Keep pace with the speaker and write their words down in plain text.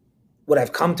what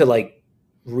I've come to like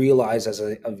realize as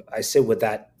I sit with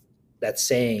that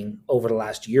saying over the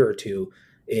last year or two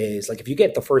is like if you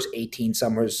get the first 18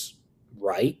 summers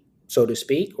right, so to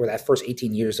speak, or that first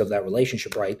 18 years of that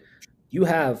relationship right, you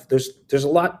have there's a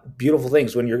lot beautiful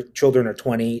things when your children are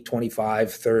 20,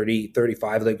 25, 30,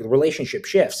 35. Like the relationship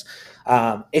shifts.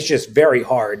 It's just very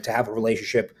hard to have a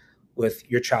relationship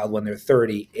with your child when they're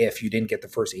 30 if you didn't get the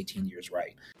first 18 years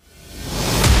right.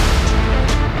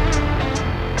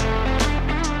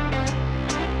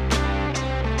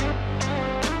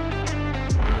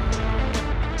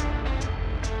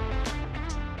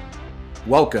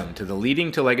 Welcome to the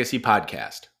Leading to Legacy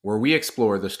podcast, where we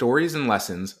explore the stories and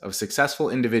lessons of successful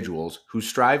individuals who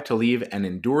strive to leave an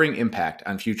enduring impact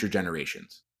on future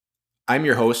generations. I'm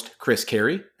your host, Chris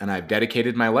Carey, and I've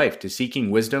dedicated my life to seeking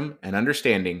wisdom and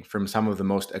understanding from some of the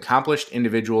most accomplished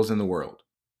individuals in the world.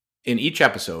 In each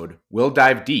episode, we'll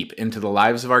dive deep into the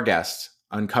lives of our guests,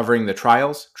 uncovering the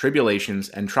trials, tribulations,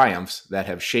 and triumphs that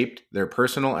have shaped their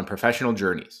personal and professional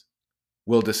journeys.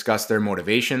 We'll discuss their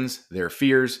motivations, their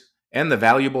fears, and the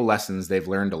valuable lessons they've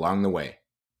learned along the way.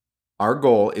 Our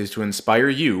goal is to inspire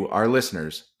you, our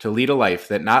listeners, to lead a life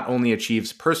that not only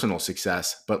achieves personal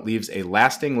success, but leaves a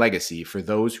lasting legacy for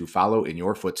those who follow in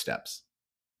your footsteps.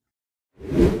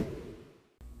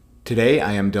 Today,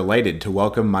 I am delighted to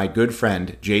welcome my good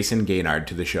friend, Jayson Gaignard,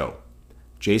 to the show.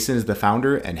 Jayson is the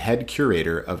founder and head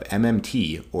curator of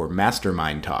MMT, or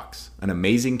Mastermind Talks, an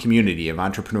amazing community of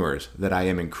entrepreneurs that I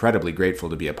am incredibly grateful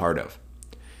to be a part of.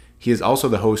 He is also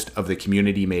the host of the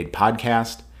Community Made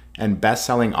podcast and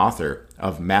best-selling author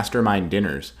of Mastermind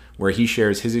Dinners, where he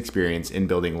shares his experience in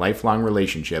building lifelong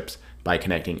relationships by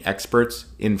connecting experts,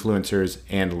 influencers,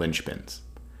 and linchpins.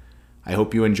 I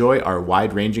hope you enjoy our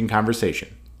wide-ranging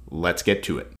conversation. Let's get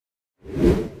to it.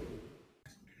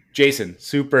 Jayson,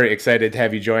 super excited to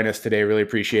have you join us today. Really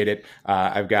appreciate it.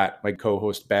 I've got my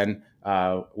co-host Ben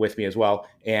with me as well,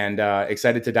 and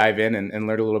excited to dive in and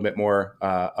learn a little bit more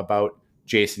about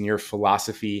Jayson, your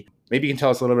philosophy. Maybe you can tell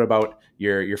us a little bit about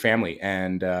your family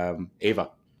and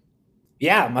Ava.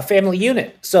 Yeah, my family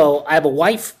unit. So I have a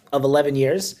wife of 11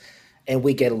 years, and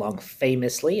we get along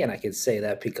famously. And I can say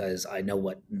that because I know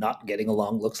what not getting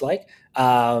along looks like.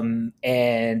 And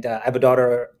I have a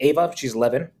daughter, Ava. She's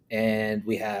 11. And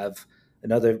we have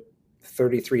another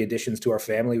 33 additions to our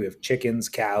family. We have chickens,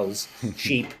 cows,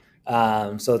 sheep.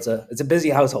 So it's a busy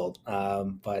household.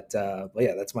 But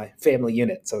yeah, that's my family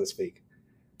unit, so to speak.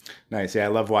 Nice. Yeah, I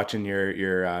love watching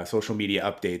your social media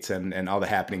updates and all the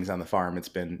happenings on the farm. It's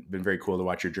been very cool to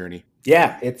watch your journey.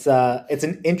 Yeah, it's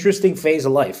an interesting phase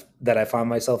of life that I found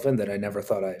myself in that I never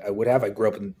thought I would have. I grew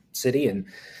up in the city, and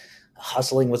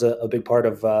hustling was a big part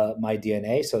of my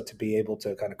DNA. So to be able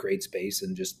to kind of create space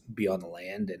and just be on the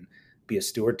land and be a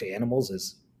steward to animals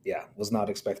was not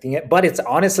expecting it. But it's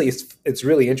honestly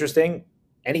really interesting.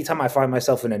 Anytime I find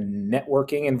myself in a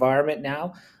networking environment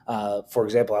now, for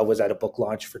example, I was at a book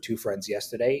launch for two friends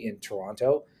yesterday in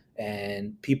Toronto,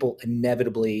 and people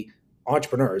inevitably,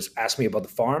 entrepreneurs, ask me about the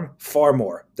farm far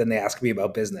more than they ask me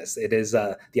about business. It is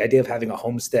the idea of having a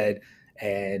homestead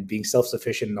and being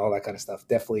self-sufficient and all that kind of stuff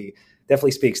definitely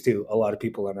speaks to a lot of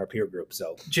people in our peer group.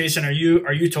 So, Jayson, are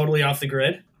you totally off the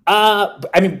grid?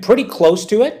 I mean, pretty close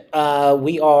to it.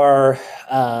 We are.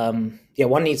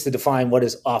 One needs to define what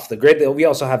is off the grid. We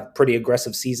also have pretty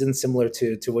aggressive seasons similar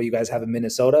to what you guys have in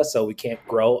Minnesota, so we can't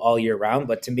grow all year round.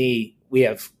 But to me, we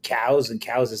have cows, and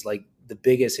cows is like the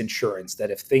biggest insurance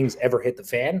that if things ever hit the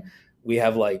fan,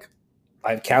 I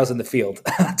have cows in the field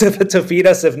to feed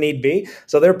us if need be.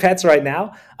 So they're pets right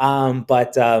now.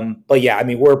 But yeah, I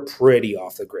mean, we're pretty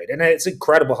off the grid, and it's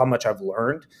incredible how much I've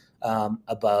learned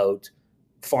about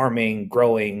farming,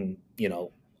 growing,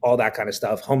 all that kind of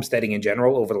stuff, homesteading in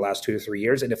general over the last 2 to 3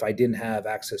 years. And if I didn't have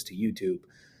access to YouTube,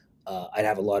 I'd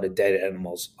have a lot of dead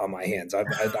animals on my hands.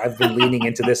 I've been leaning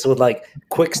into this with like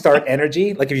quick start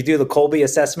energy. Like if you do the Colby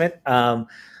assessment, I'm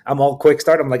all quick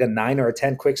start. I'm like a 9 or a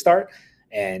 10 quick start.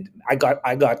 And I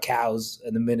got cows,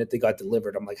 and the minute they got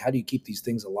delivered, I'm like, how do you keep these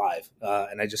things alive?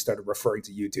 And I just started referring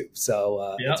to YouTube.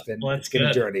 So it's been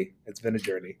a journey. It's been a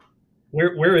journey.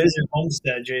 Where is your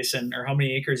homestead, Jayson, or how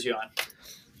many acres are you on?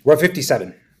 We're at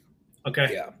 57.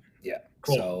 Okay. Yeah.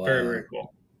 Cool. So, very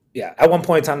cool. Yeah. At one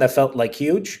point in time, that felt like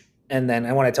huge. And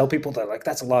then when I tell people, they're like,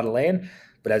 that's a lot of land.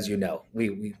 But as you know,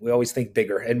 we always think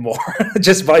bigger and more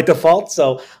just by default.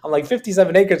 So I'm like,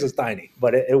 57 acres is tiny,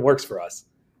 but it works for us.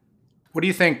 What do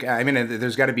you think? I mean,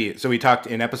 there's got to be. So we talked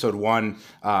in episode 1.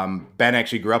 Ben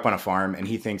actually grew up on a farm, and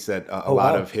he thinks that a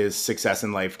lot of his success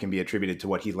in life can be attributed to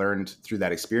what he learned through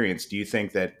that experience. Do you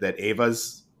think that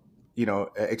Ava's,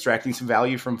 extracting some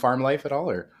value from farm life at all,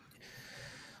 or?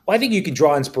 Well, I think you can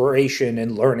draw inspiration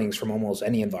and learnings from almost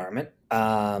any environment.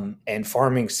 And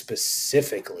farming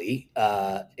specifically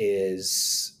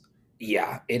it's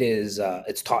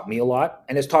taught me a lot,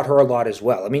 and it's taught her a lot as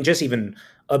well. I mean, just even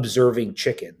observing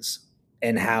chickens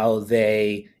and how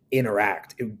they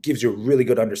interact, it gives you a really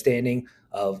good understanding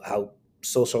of how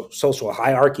social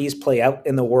hierarchies play out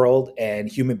in the world and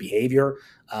human behavior,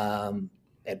 and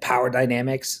power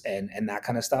dynamics and that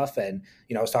kind of stuff. And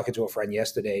I was talking to a friend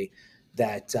yesterday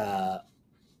that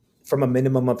from a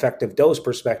minimum effective dose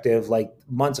perspective, like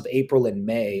months of April and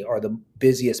May are the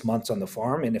busiest months on the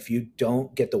farm. And if you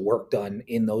don't get the work done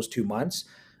in those 2 months,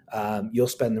 you'll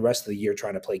spend the rest of the year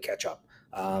trying to play catch up.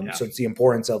 So it's the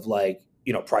importance of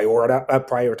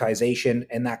prioritization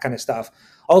and that kind of stuff.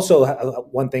 Also,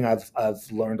 one thing I've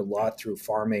learned a lot through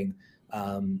farming,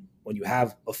 when you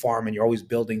have a farm and you're always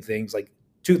building things, like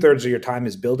 2/3 of your time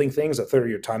is building things, a third of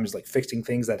your time is like fixing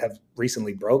things that have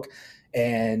recently broke.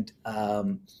 And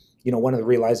one of the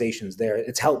realizations there,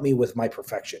 it's helped me with my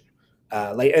perfection,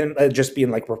 and just being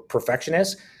like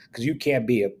perfectionist, because you can't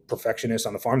be a perfectionist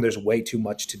on the farm. There's way too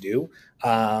much to do.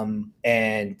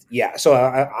 So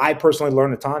I personally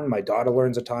learn a ton. My daughter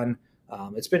learns a ton.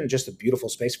 It's been just a beautiful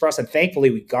space for us. And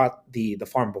thankfully we got the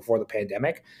farm before the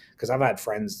pandemic, because I've had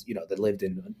friends, that lived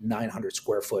in a 900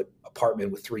 square foot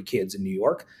apartment with 3 kids in New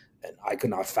York. And I could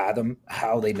not fathom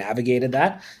how they navigated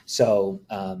that. So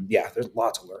there's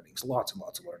lots of learnings, lots and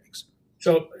lots of learnings.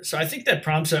 So I think that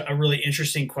prompts a really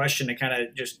interesting question to kind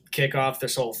of just kick off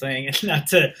this whole thing, and not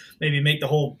to maybe make the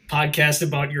whole podcast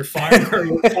about your farm or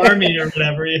your farming or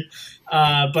whatever.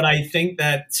 But I think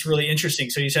that's really interesting.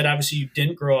 So you said obviously you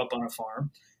didn't grow up on a farm.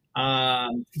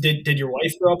 Did your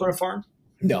wife grow up on a farm?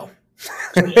 No.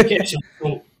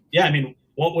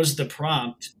 What was the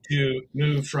prompt to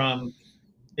move from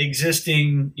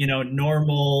existing,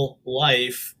 normal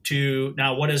life to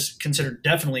now what is considered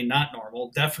definitely not normal,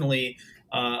 definitely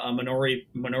a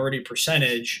minority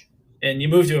percentage, and you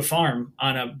moved to a farm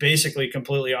on a basically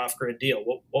completely off-grid deal?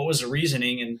 What was the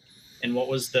reasoning, and what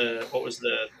was the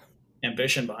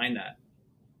ambition behind that?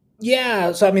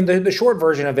 Yeah. So, I mean, the short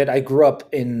version of it, I grew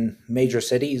up in major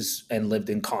cities and lived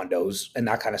in condos and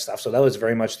that kind of stuff. So that was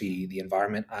very much the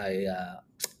environment I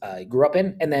grew up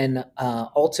in. And then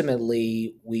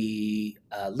ultimately, we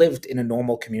lived in a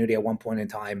normal community at one point in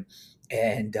time.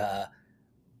 And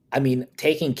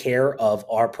taking care of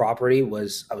our property I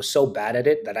was so bad at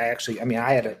it that I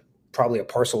had probably a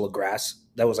parcel of grass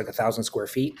that was like 1,000 square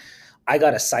feet. I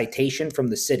got a citation from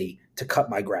the city to cut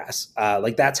my grass.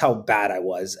 That's how bad I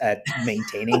was at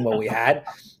maintaining what we had.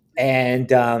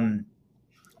 And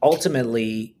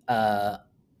ultimately,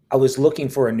 I was looking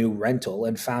for a new rental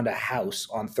and found a house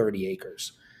on 30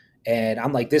 acres. And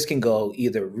I'm like, this can go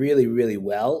either really, really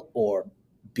well or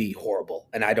be horrible.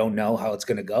 And I don't know how it's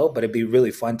going to go, but it'd be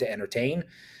really fun to entertain.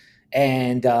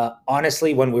 And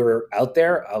honestly, when we were out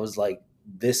there, I was like,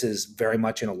 this is very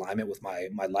much in alignment with my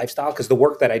lifestyle, because the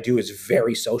work that I do is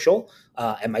very social,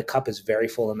 and my cup is very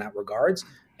full in that regards.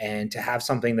 And to have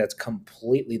something that's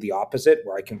completely the opposite,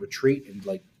 where I can retreat and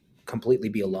like completely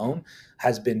be alone,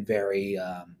 has been very,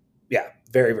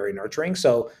 very, very nurturing.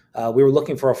 So we were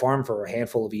looking for a farm for a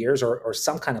handful of years, or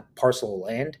some kind of parcel of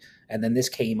land. And then this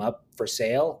came up for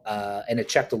sale, and it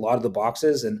checked a lot of the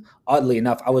boxes. And oddly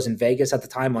enough, I was in Vegas at the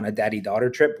time on a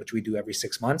daddy-daughter trip, which we do every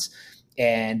 6 months.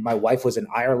 And my wife was in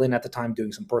Ireland at the time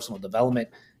doing some personal development.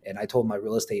 And I told my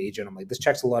real estate agent, I'm like, this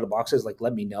checks a lot of boxes. Like,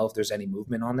 let me know if there's any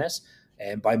movement on this.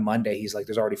 And by Monday, he's like,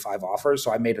 there's already 5 offers.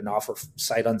 So I made an offer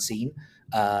sight unseen.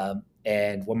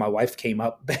 And when my wife came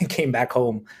back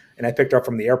home and I picked her up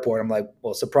from the airport, I'm like,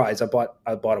 well, surprise, I bought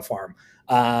a farm.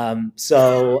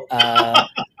 So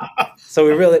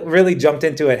we really jumped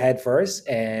into it head first.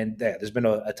 And there's been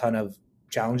a ton of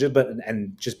challenges,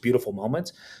 and just beautiful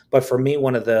moments. But for me,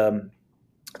 one of the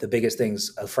biggest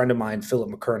things, a friend of mine, Philip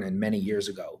McKernan, many years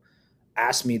ago,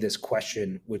 asked me this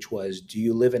question, which was, do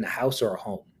you live in a house or a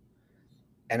home?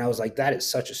 And I was like, that is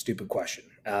such a stupid question.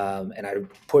 And I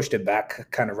pushed it back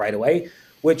kind of right away,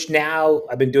 which now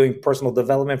I've been doing personal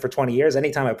development for 20 years.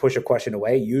 Anytime I push a question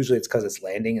away, usually it's because it's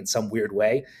landing in some weird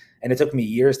way. And it took me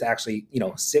years to actually,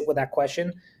 sit with that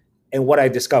question. And what I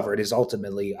discovered is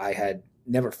ultimately I had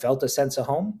never felt a sense of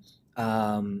home.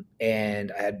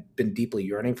 And I had been deeply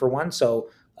yearning for one. So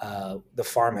the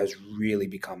farm has really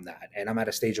become that. And I'm at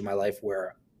a stage in my life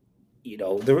where,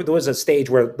 there was a stage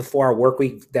where the 4-hour work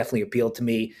week definitely appealed to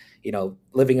me,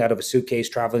 living out of a suitcase,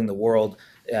 traveling the world,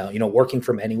 working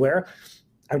from anywhere.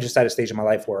 I'm just at a stage in my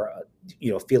life where,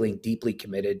 feeling deeply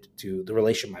committed to the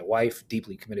relation with my wife,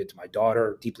 deeply committed to my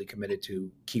daughter, deeply committed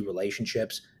to key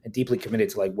relationships, and deeply committed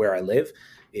to like where I live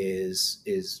is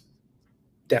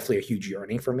definitely a huge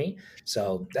yearning for me.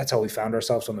 So that's how we found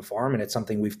ourselves on the farm. And it's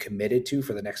something we've committed to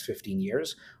for the next 15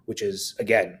 years, which is,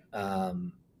 again,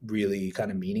 really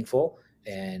kind of meaningful.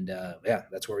 And yeah,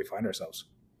 that's where we find ourselves.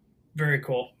 Very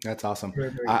cool. That's awesome. Very,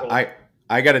 very cool.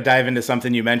 I got to dive into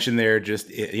something you mentioned there,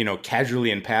 just,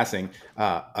 casually in passing,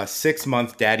 a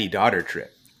 6-month daddy-daughter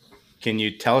trip. Can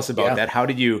you tell us about that? How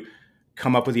did you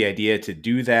come up with the idea to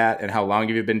do that, and how long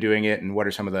have you been doing it, and what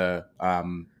are some of the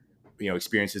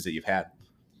experiences that you've had?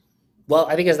 Well,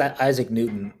 I think it's that Isaac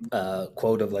Newton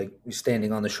quote of like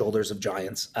standing on the shoulders of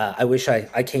giants. I wish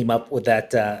I came up with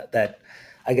that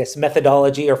I guess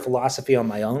methodology or philosophy on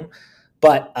my own.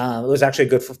 But it was actually a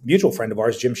good mutual friend of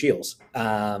ours, Jim Shields,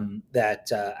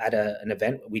 that at an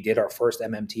event, we did our first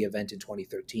MMT event in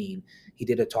 2013. He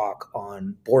did a talk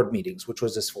on board meetings, which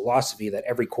was this philosophy that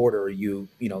every quarter you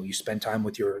spend time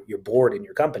with your board in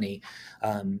your company,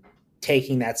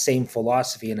 taking that same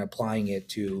philosophy and applying it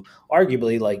to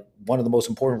arguably like one of the most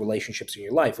important relationships in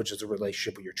your life, which is the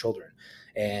relationship with your children.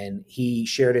 And he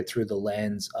shared it through the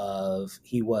lens of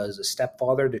he was a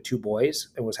stepfather to 2 boys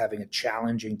and was having a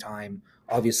challenging time,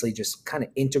 obviously just kind of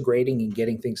integrating and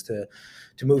getting things to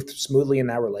move smoothly in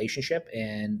that relationship,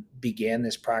 and began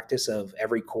this practice of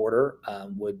every quarter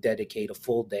would dedicate a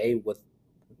full day with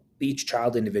each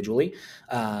child individually,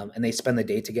 and they spend the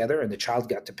day together, and the child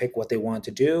got to pick what they wanted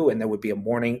to do, and there would be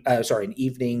an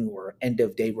evening or end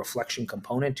of day reflection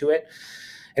component to it.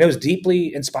 And it was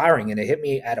deeply inspiring, and it hit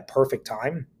me at a perfect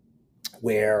time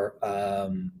where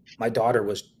my daughter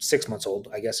was 6 months old,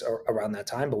 I guess, around that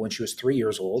time. But when she was 3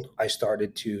 years old, I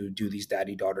started to do these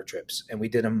daddy-daughter trips, and we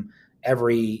did them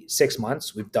every 6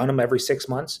 months. We've done them every 6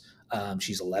 months.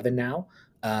 She's 11 now.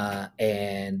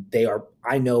 And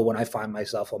I know when I find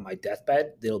myself on my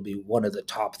deathbed, it'll be one of the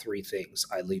top 3 things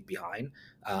I leave behind.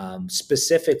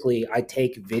 Specifically, I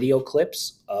take video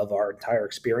clips of our entire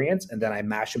experience, and then I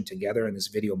mash them together in this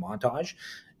video montage.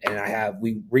 And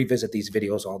we revisit these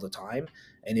videos all the time,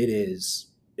 and it is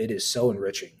so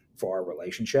enriching for our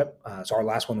relationship. So our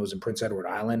last one was in Prince Edward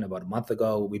Island about a month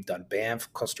ago. We've done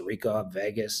Banff, Costa Rica,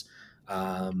 Vegas,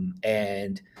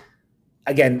 and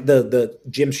again, the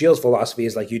Jim Shields philosophy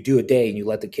is like you do a day and you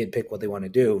let the kid pick what they want to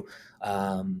do.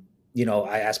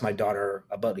 I asked my daughter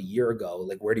about a year ago,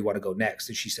 like, where do you want to go next?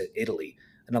 And she said, Italy.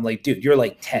 And I'm like, dude, you're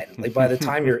like 10. Like, by the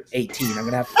time you're 18, I'm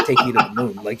going to have to take you to the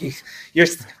moon. Like,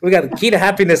 we got the key to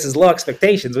happiness is low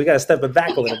expectations. We got to step it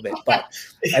back a little bit. But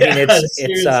I mean,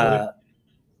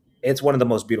 it's one of the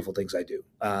most beautiful things I do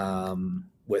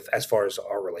with as far as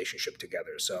our relationship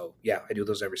together. So yeah, I do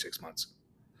those every 6 months.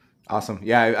 Awesome.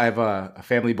 Yeah, I have a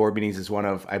family board meetings is one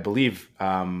of, I believe,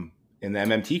 in the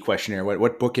MMT questionnaire,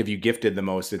 what book have you gifted the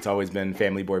most? It's always been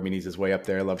family board meetings is way up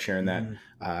there. I love sharing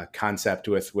that concept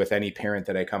with any parent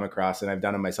that I come across, and I've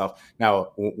done them myself.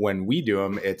 Now, when we do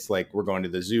them, it's like we're going to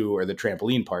the zoo or the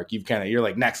trampoline park. You're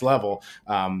like next level,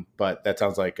 but that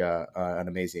sounds like an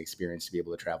amazing experience to be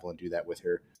able to travel and do that with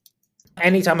her.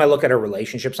 Anytime I look at a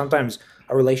relationship, sometimes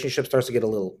a relationship starts to get a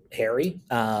little hairy,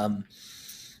 and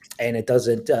it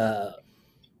doesn't.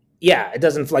 It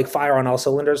doesn't like fire on all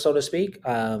cylinders, so to speak.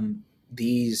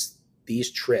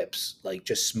 These trips like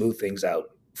just smooth things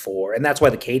out and that's why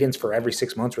the cadence for every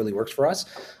 6 months really works for us.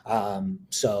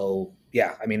 So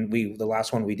yeah, I mean, the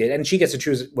last one we did, and she gets to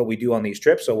choose what we do on these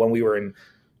trips. So when we were in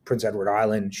Prince Edward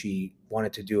Island, she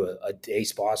wanted to do a day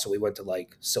spa. So we went to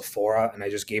like Sephora, and I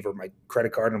just gave her my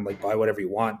credit card, and I'm like, buy whatever you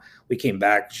want. We came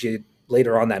back.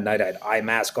 Later on that night, I had eye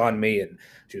mask on me, and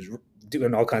she was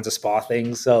doing all kinds of spa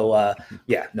things. So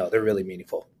they're really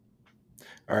meaningful.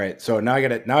 All right. So now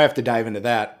I have to dive into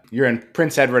that. You're in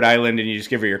Prince Edward Island and you just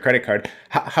give her your credit card.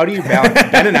 How do you balance?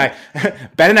 Ben and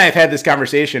I have had this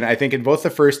conversation. I think in both the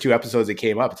first 2 episodes it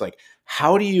came up. It's like,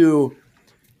 how do you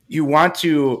want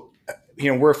to,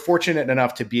 we're fortunate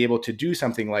enough to be able to do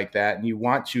something like that. And you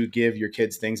want to give your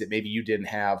kids things that maybe you didn't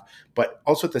have, but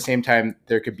also at the same time,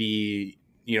 there could be,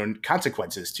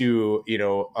 consequences to,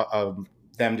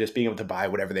 them just being able to buy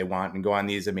whatever they want and go on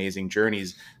these amazing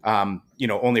journeys,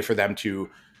 only for them to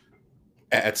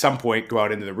at some point go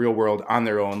out into the real world on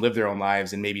their own, live their own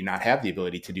lives, and maybe not have the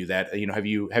ability to do that. Have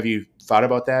you thought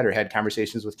about that or had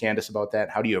conversations with Candace about that?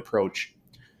 How do you approach,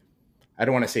 I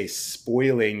don't want to say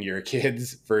spoiling your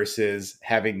kids versus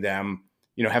having them,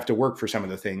 have to work for some of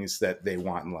the things that they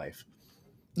want in life?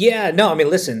 Yeah, no, I mean,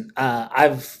 listen,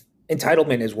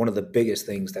 entitlement is one of the biggest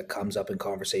things that comes up in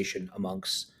conversation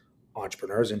amongst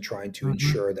entrepreneurs and trying to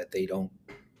ensure that they don't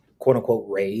quote unquote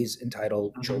raise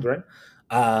entitled children.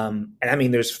 And I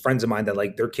mean, there's friends of mine that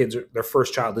like their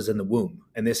first child is in the womb,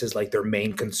 and this is like their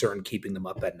main concern, keeping them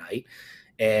up at night.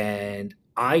 And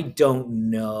I don't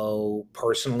know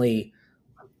personally,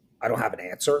 I don't have an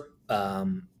answer.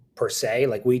 per se.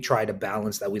 Like we try to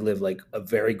balance that. We live like a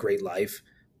very great life.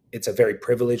 It's a very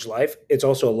privileged life. It's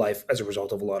also a life as a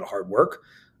result of a lot of hard work.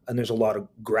 And there's a lot of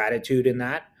gratitude in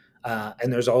that.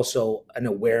 And there's also an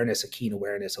awareness, a keen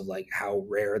awareness of like how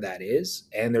rare that is.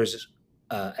 And there's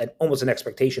almost an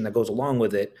expectation that goes along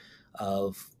with it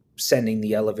of sending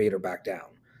the elevator back down.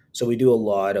 So we do a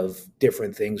lot of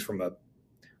different things from a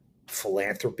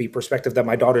philanthropy perspective that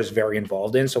my daughter's very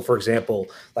involved in. So for example,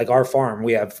 like our farm,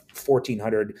 we have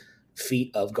 1,400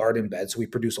 feet of garden beds. So we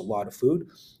produce a lot of food.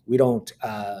 We don't,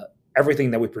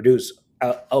 everything that we produce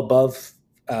above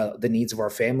the needs of our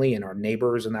family and our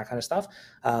neighbors and that kind of stuff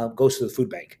goes to the food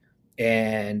bank.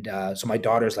 And so my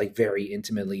daughter's like very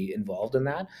intimately involved in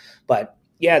that. But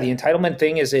yeah, the entitlement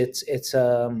thing is it's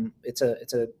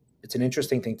an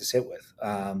interesting thing to sit with.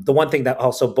 The one thing that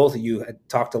also both of you had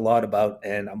talked a lot about,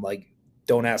 and I'm like,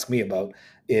 don't ask me about,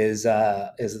 is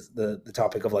the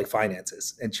topic of like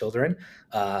finances and children,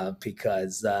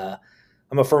 because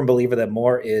I'm a firm believer that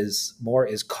more is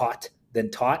caught than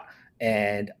taught,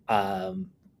 and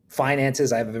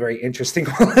finances I have a very interesting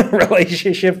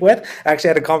relationship with. I actually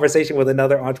had a conversation with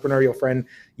another entrepreneurial friend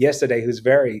yesterday who's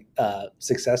very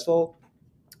successful.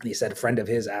 And he said a friend of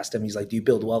his asked him, he's like, do you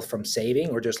build wealth from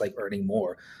saving or just like earning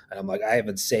more? And I'm like, I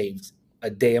haven't saved a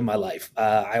day in my life.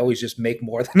 I always just make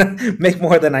more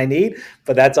than I need,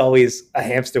 but that's always a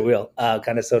hamster wheel,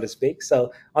 kind of, so to speak.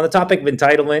 So on the topic of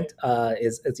entitlement, I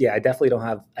definitely don't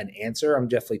have an answer. I'm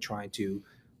definitely trying to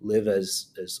live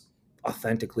as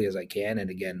authentically as I can.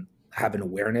 And again, have an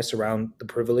awareness around the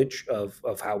privilege of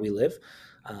how we live.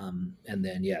 And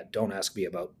then, don't ask me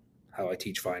about how I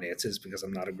teach finances because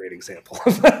I'm not a great example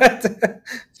of that.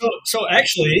 So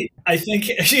actually, I think,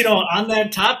 on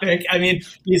that topic, I mean,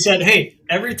 you said, hey,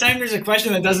 every time there's a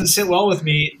question that doesn't sit well with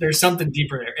me, there's something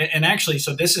deeper there. And actually,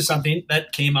 so this is something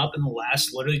that came up in the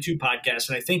last literally 2 podcasts.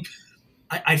 And I think,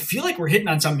 I feel like we're hitting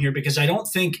on something here because I don't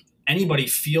think anybody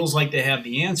feels like they have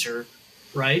the answer,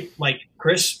 right? Like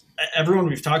Chris, everyone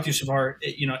we've talked to so far,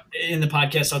 in the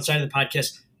podcast, outside of the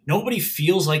podcast, nobody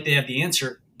feels like they have the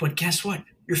answer. But guess what?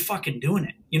 You're fucking doing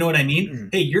it. You know what I mean? Mm-hmm.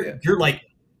 Hey, you're like,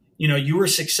 you were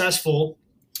successful.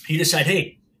 You decide,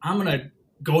 hey, I'm going to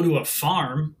go to a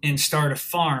farm and start a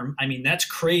farm. I mean, that's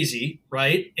crazy,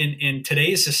 right? In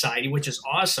today's society, which is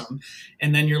awesome.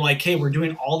 And then you're like, hey, we're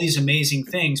doing all these amazing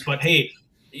things, but hey,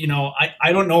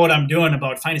 I don't know what I'm doing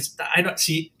about finance.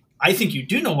 I think you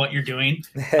do know what you're doing.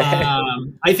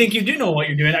 I think you do know what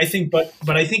you're doing. I think, but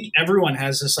I think everyone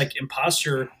has this like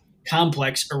imposter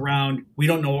complex around, we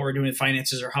don't know what we're doing with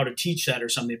finances or how to teach that or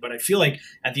something. But I feel like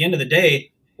at the end of the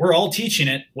day, we're all teaching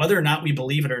it, whether or not we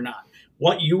believe it or not.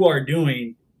 What you are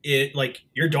doing, like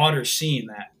your daughter's seeing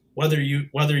that, whether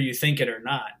you think it or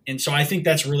not. And so I think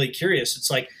that's really curious.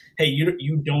 It's like, hey,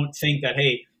 you don't think that,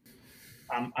 hey,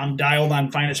 I'm dialed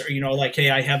on finance, or like, hey,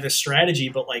 I have this strategy,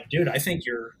 but like, dude, I think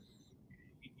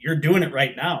you're doing it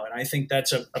right now, and I think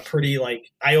that's a pretty like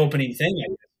eye-opening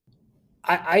thing.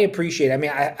 I appreciate it. I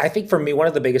mean, I think for me, one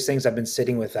of the biggest things I've been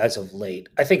sitting with as of late,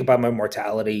 I think about my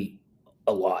mortality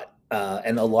a lot,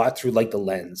 and a lot through like the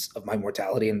lens of my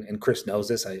mortality. And Chris knows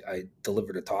this. I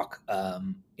delivered a talk,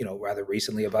 rather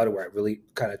recently about it, where I really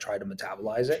kind of tried to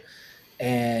metabolize it.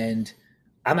 And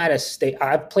I'm at a state,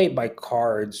 I've played my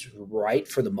cards right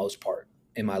for the most part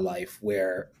in my life,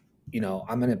 where,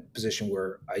 I'm in a position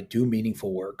where I do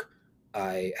meaningful work.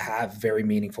 I have very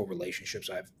meaningful relationships.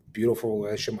 I have beautiful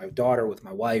relationship with my daughter, with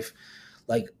my wife.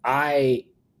 Like I've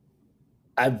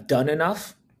done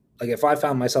enough. Like if I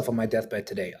found myself on my deathbed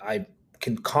today, I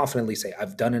can confidently say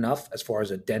I've done enough as far as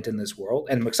a dent in this world.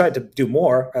 And I'm excited to do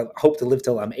more. I hope to live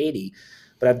till I'm 80,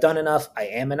 but I've done enough. I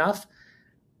am enough,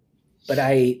 but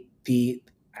I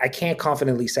can't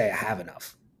confidently say I have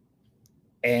enough.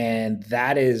 And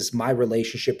that is my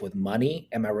relationship with money,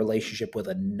 and my relationship with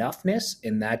enoughness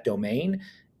in that domain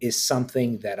is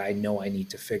something that I know I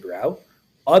need to figure out.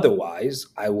 Otherwise,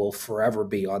 I will forever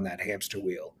be on that hamster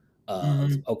wheel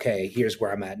of, okay, here's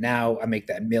where I'm at now. I make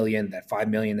that million, that 5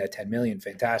 million, that 10 million.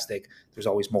 Fantastic. There's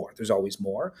always more. There's always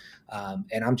more.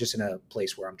 And I'm just in a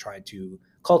place where I'm trying to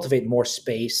cultivate more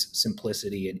space,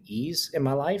 simplicity, and ease in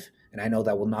my life. And I know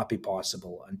that will not be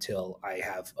possible until I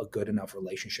have a good enough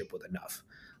relationship with enough,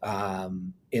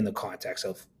 in the context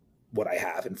of what I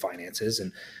have in finances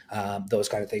and those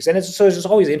kind of things. And it's just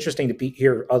always interesting to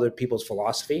hear other people's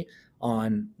philosophy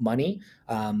on money.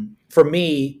 For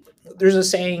me, there's a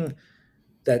saying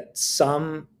that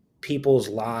some people's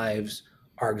lives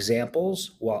are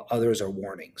examples while others are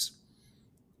warnings.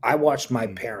 I watched my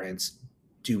parents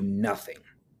do nothing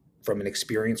from an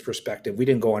experience perspective. We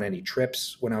didn't go on any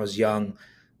trips when I was young.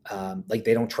 Like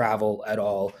they don't travel at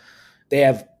all. They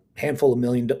have handful of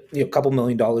couple $1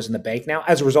 million in the bank now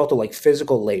as a result of like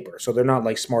physical labor. So they're not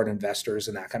like smart investors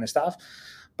and that kind of stuff.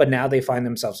 But now they find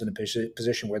themselves in a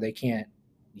position where they can't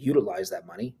utilize that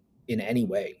money in any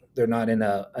way. They're not in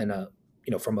a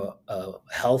from a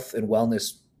health and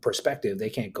wellness perspective, they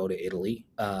can't go to Italy.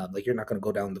 Like you're not going to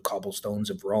go down the cobblestones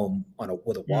of Rome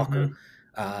with a walker.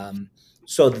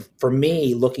 So for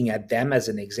me, looking at them as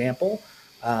an example,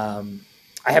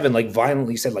 I haven't like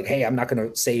violently said like, hey, I'm not going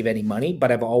to save any money,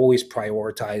 but I've always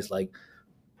prioritized like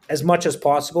as much as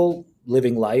possible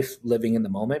living life, living in the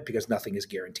moment, because nothing is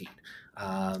guaranteed.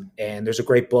 And there's a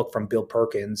great book from Bill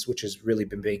Perkins, which has really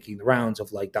been making the rounds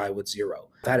of like Die with Zero.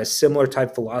 I've had a similar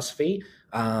type philosophy,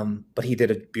 but he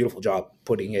did a beautiful job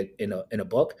putting it in a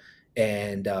book.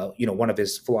 And, one of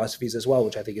his philosophies as well,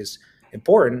 which I think is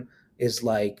important, is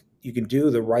like you can do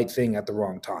the right thing at the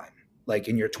wrong time. Like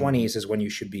in your 20s is when you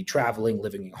should be traveling,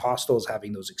 living in hostels,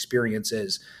 having those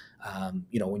experiences.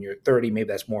 When you're 30, maybe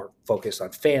that's more focused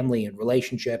on family and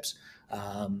relationships.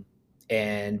 You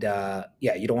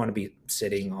don't want to be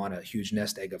sitting on a huge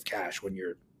nest egg of cash when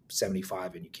you're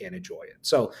 75 and you can't enjoy it.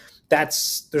 So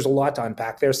there's a lot to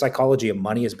unpack there. Psychology of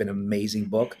Money has been an amazing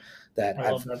book that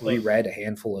I've reread a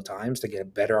handful of times to get a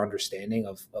better understanding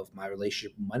of my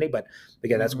relationship with money. But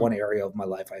again, that's one area of my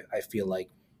life I feel like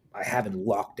I haven't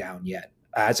locked down yet,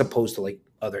 as opposed to like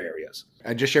other areas.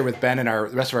 I just shared with Ben and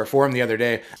the rest of our forum the other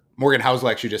day, Morgan Housel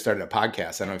actually just started a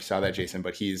podcast. I don't know if you saw that, Jayson,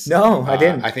 but I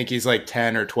didn't. I think he's like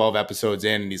 10 or 12 episodes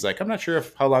in, and he's like, I'm not sure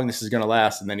how long this is going to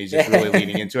last. And then he's just really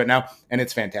leaning into it now. And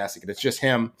it's fantastic. And it's just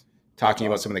him talking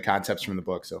about some of the concepts from the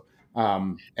book. So,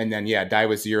 and then, Die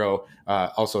with Zero,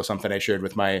 also something I shared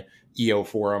with my EO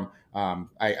forum.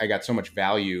 I got so much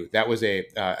value. That was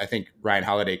I think Ryan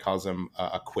Holiday calls them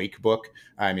a quake book.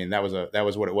 I mean, that was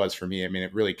what it was for me. I mean,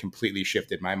 it really completely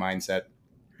shifted my mindset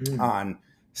on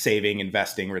saving,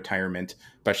 investing, retirement,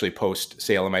 especially post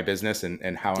sale of my business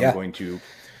and how I'm going to,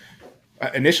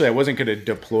 initially I wasn't going to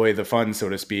deploy the funds, so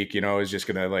to speak. I was just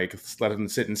going to like let them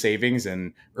sit in savings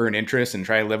and earn interest and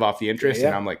try and live off the interest.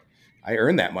 And I'm like, I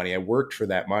earned that money. I worked for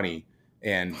that money.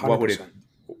 And 100%. What would it,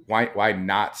 why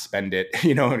not spend it,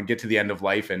 and get to the end of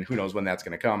life, and who knows when that's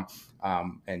going to come.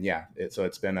 So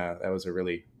it's been that was a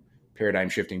really paradigm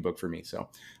shifting book for me. So.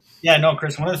 Yeah, no,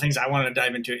 Chris, one of the things I wanted to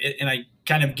dive into, and I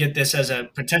kind of get this as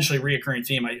a potentially reoccurring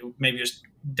theme, I maybe just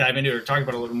dive into it or talk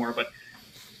about it a little more, but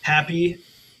happy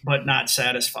but not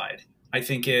satisfied, I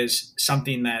think is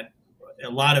something that a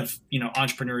lot of,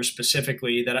 entrepreneurs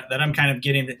specifically that I'm kind of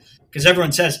getting, because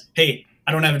everyone says, hey,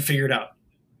 I don't have it figured out.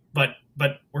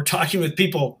 But we're talking with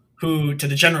people who, to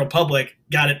the general public,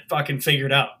 got it fucking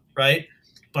figured out, right?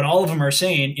 But all of them are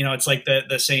saying, it's like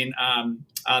the saying,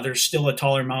 there's still a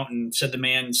taller mountain, said the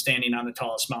man standing on the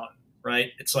tallest mountain,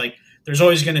 right? It's like there's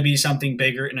always going to be something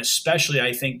bigger. And especially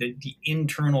I think that the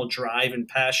internal drive and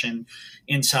passion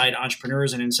inside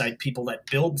entrepreneurs and inside people that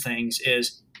build things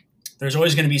is there's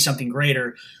always going to be something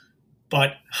greater.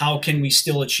 But how can we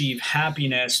still achieve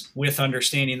happiness with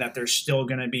understanding that there's still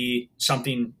going to be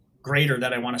something greater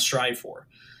that I want to strive for?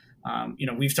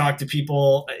 We've talked to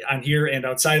people on here and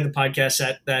outside of the podcast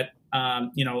that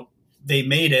they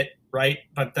made it, right?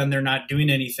 But then they're not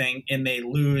doing anything and they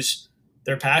lose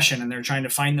their passion and they're trying to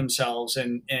find themselves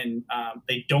and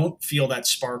they don't feel that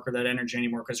spark or that energy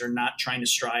anymore because they're not trying to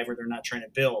strive or they're not trying to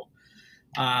build.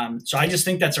 So I just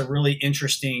think that's a really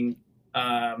interesting,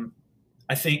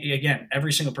 I think, again,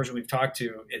 every single person we've talked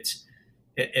to, it's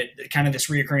kind of this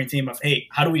reoccurring theme of, hey,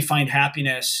 how do we find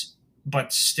happiness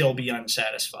but still be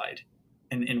unsatisfied?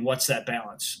 And what's that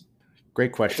balance?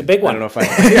 Great question. It's a big one. I don't know if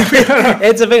I.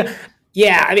 It's a big.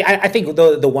 Yeah, I mean, I think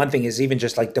the one thing is even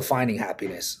just like defining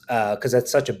happiness, because that's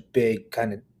such a big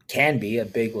can be a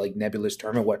big like nebulous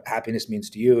term, and what happiness means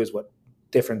to you is what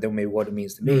different than maybe what it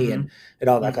means to me, and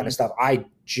all that kind of stuff. I'm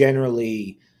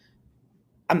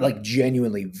like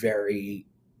genuinely very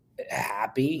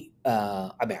happy.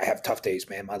 I mean, I have tough days,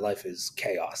 man. My life is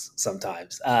chaos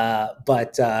sometimes.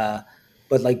 But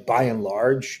like by and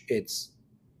large, it's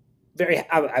very,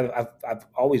 I've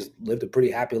always lived a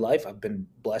pretty happy life. I've been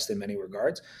blessed in many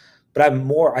regards, but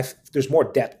there's more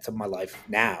depth to my life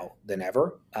now than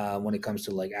ever, when it comes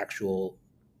to like actual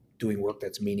doing work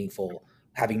that's meaningful,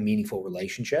 having meaningful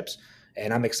relationships.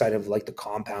 And I'm excited of like the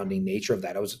compounding nature of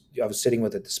that. I was sitting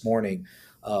with it this morning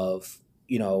of,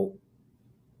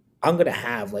 I'm going to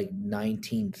have like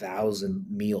 19,000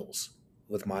 meals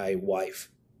with my wife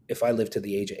if I live to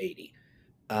the age of 80.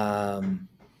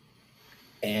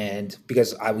 And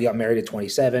because we got married at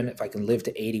 27, if I can live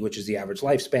to 80, which is the average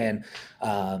lifespan,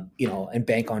 and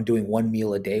bank on doing one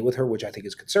meal a day with her, which I think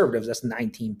is conservative, that's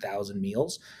 19,000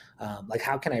 meals. Like,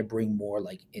 how can I bring more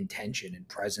like intention and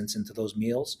presence into those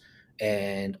meals?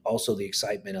 And also the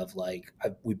excitement of like,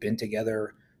 we've been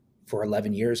together for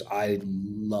 11 years. I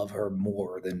love her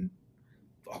more than,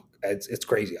 it's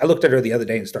crazy. I looked at her the other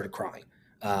day and started crying.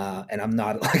 And I'm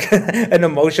not like an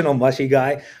emotional mushy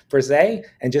guy per se.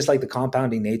 And just like the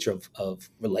compounding nature of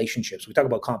relationships, we talk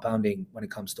about compounding when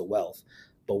it comes to wealth,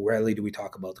 but rarely do we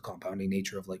talk about the compounding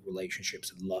nature of like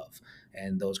relationships and love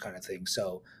and those kind of things.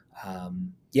 So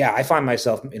I find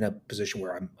myself in a position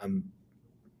where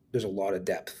there's a lot of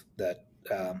depth that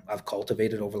I've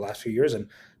cultivated over the last few years, and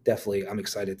definitely I'm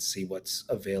excited to see what's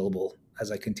available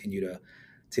as I continue to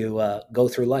go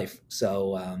through life.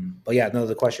 So,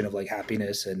 the question of like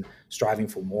happiness and striving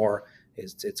for more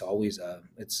it's always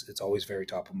very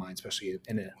top of mind, especially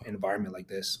in an environment like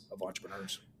this of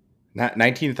entrepreneurs.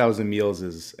 19,000 meals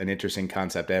is an interesting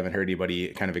concept. I haven't heard anybody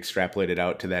kind of extrapolate it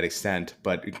out to that extent,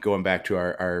 but going back to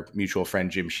our mutual friend,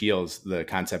 Jim Shields, the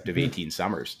concept of 18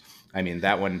 summers. I mean,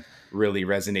 that one really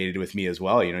resonated with me as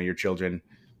well. You know, your children,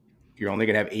 you're only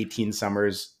going to have 18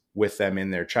 summers with them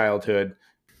in their childhood.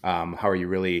 How are you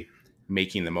really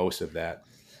making the most of that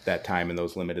time and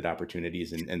those limited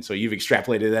opportunities? And so you've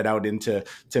extrapolated that out into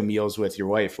meals with your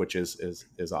wife, which is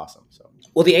awesome. So,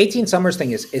 well, the 18 summers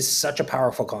thing is such a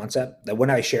powerful concept that when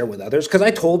I share with others, because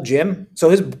I told Jim, so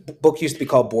his book used to be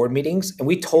called Board Meetings, and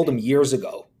we told him years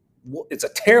ago, it's a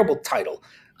terrible title,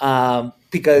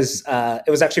 because it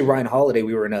was actually Ryan Holiday.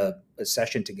 We were in a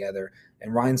session together,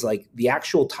 and Ryan's like, the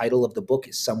actual title of the book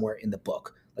is somewhere in the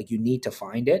book. Like, you need to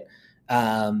find it.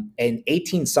 And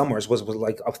 18 summers was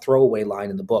like a throwaway line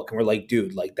in the book. And we're like,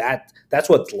 dude, like that's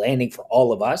what's landing for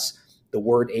all of us. The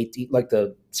word 18, like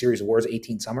the series of words,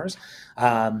 18 summers.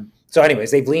 So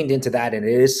anyways, they've leaned into that, and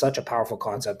it is such a powerful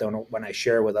concept. When I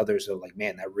share with others, they're like,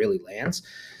 man, that really lands.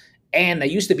 And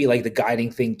that used to be like the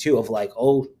guiding thing too, of like,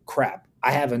 oh crap,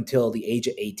 I have until the age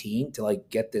of 18 to like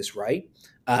get this right.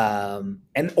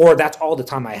 Or that's all the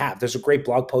time I have. There's a great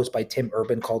blog post by Tim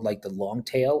Urban called like the long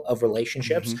tail of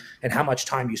relationships, and how much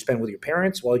time you spend with your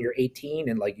parents while you're 18,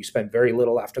 and like you spend very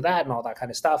little after that and all that kind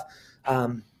of stuff.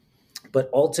 But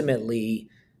ultimately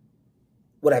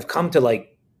what I've come to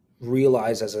like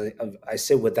realize as I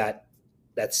sit with that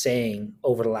saying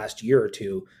over the last year or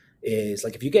two is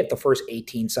like, if you get the first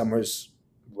 18 summers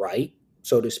right,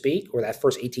 so to speak, or that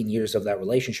first 18 years of that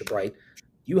relationship right,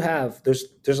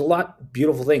 there's a lot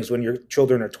beautiful things when your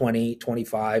children are 20,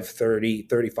 25, 30,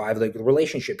 35, like the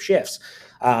relationship shifts.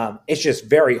 It's just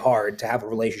very hard to have a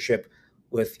relationship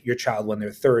with your child when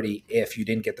they're 30 if you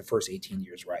didn't get the first 18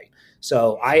 years right.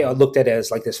 So I looked at it as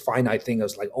like this finite thing. I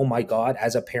was like, oh my God,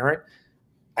 as a parent,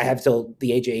 I have till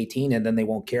the age of 18 and then they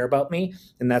won't care about me.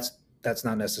 And that's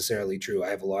not necessarily true. I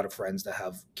have a lot of friends that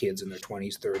have kids in their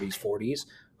 20s, 30s, 40s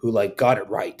who like got it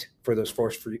right for those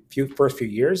first few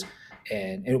years.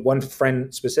 And one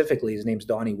friend specifically, his name's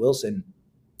Donnie Wilson.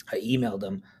 I emailed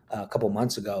him a couple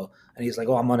months ago, and he's like,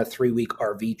 oh, I'm on a 3-week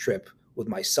RV trip with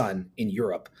my son in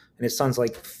Europe. And his son's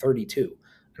like 32.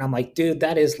 And I'm like, dude,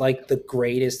 that is like the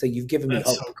greatest thing. You've given me hope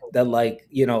so cool. That like,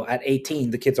 at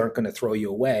 18, the kids aren't going to throw you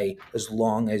away as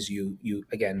long as you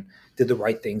again, did the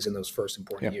right things in those first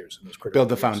important years. And those critical build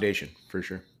the years. Foundation for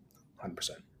sure.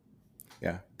 100%.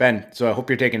 Yeah. Ben, so I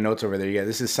hope you're taking notes over there. Yeah,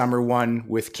 this is summer 1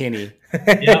 with Kinney.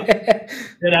 Yeah.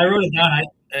 And I wrote it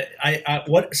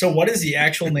down. What is the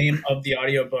actual name of the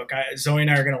audiobook? Zoe and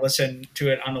I are going to listen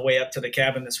to it on the way up to the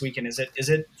cabin this weekend. Is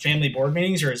it Family Board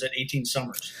Meetings or is it 18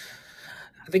 Summers?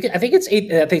 I think it's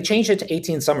 8. They changed it to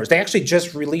 18 Summers. They actually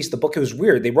just released the book. It was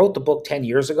weird. They wrote the book 10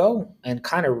 years ago and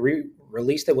kind of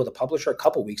released it with a publisher a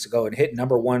couple weeks ago and hit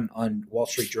number 1 on Wall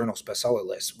Street Journal's bestseller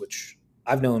list, which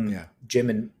I've known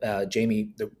Jim and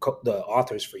Jamie, the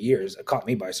authors, for years. It caught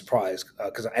me by surprise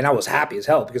and I was happy as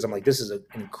hell because I'm like, this is an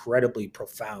incredibly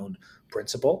profound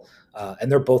principle,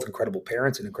 and they're both incredible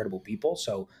parents and incredible people.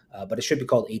 So, but it should be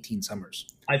called 18 Summers.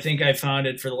 I think I found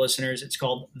it for the listeners. It's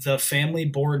called The Family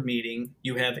Board Meeting.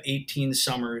 You have 18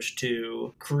 summers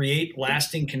to create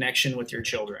lasting connection with your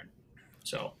children.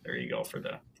 So there you go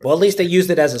Well, at least they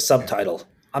used it as a subtitle.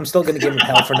 I'm still going to give them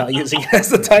hell for not using it as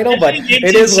the title, but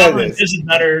it is what it is. It's a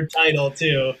better title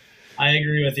too. I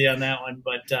agree with you on that one,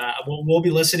 but we'll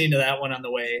be listening to that one on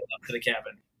the way up to the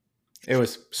cabin. It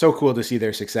was so cool to see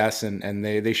their success, and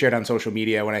they shared on social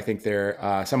media when I think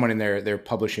someone in their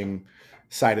publishing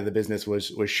side of the business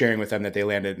was sharing with them that they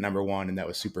landed at number 1, and that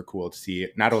was super cool to see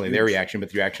not only their reaction but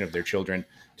the reaction of their children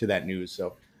to that news.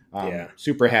 So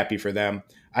Super happy for them.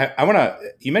 I want to,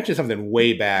 you mentioned something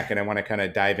way back and I want to kind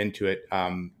of dive into it.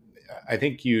 I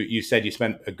think you said you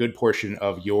spent a good portion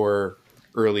of your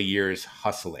early years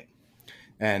hustling.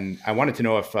 And I wanted to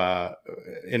know if,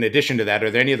 in addition to that, are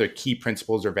there any other key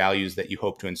principles or values that you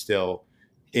hope to instill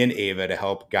in Ava to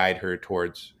help guide her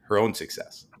towards her own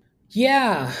success?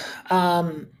 Yeah.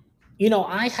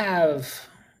 I have,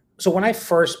 so when I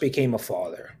first became a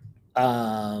father,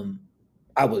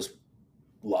 I was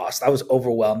lost. I was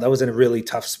overwhelmed. I was in a really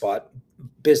tough spot,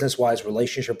 business wise,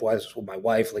 relationship wise with my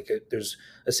wife. Like there's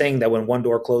a saying that when one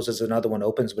door closes, another one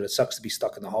opens, but it sucks to be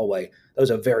stuck in the hallway. That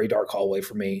was a very dark hallway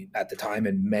for me at the time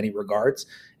in many regards.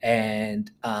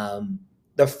 And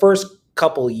the first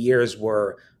couple of years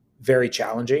were very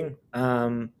challenging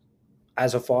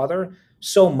as a father.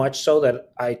 So much so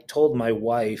that I told my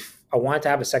wife I wanted to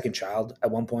have a second child at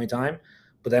one point in time.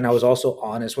 But then I was also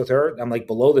honest with her. I'm like,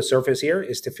 below the surface here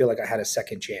is to feel like I had a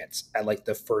second chance at like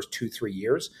the first 2-3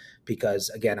 years, because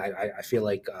again, I feel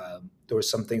like there were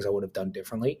some things I would have done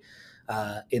differently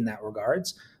in that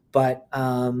regards. But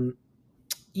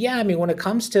yeah, I mean, when it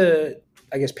comes to,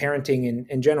 I guess, parenting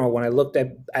in general, when I looked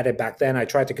at it back then, I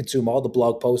tried to consume all the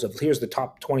blog posts of here's the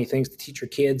top 20 things to teach your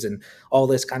kids and all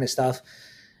this kind of stuff.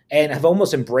 And I've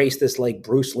almost embraced this like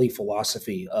Bruce Lee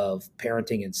philosophy of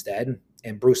parenting instead.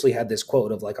 And Bruce Lee had this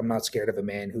quote of like, I'm not scared of a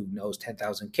man who knows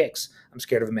 10,000 kicks. I'm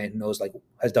scared of a man who knows like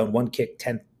has done one kick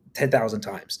 10,000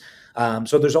 times.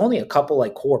 So there's only a couple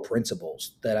like core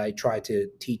principles that I try to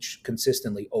teach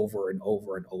consistently over and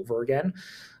over and over again.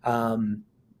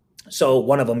 So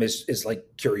one of them is like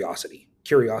curiosity.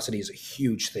 Curiosity is a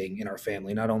huge thing in our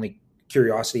family, not only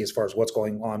curiosity as far as what's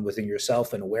going on within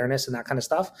yourself and awareness and that kind of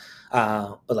stuff,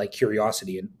 but like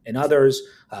curiosity in others,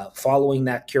 following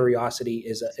that curiosity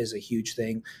is a huge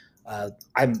thing.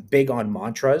 I'm big on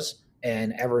mantras,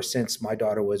 and ever since my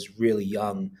daughter was really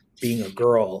young, being a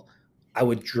girl, I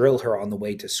would drill her on the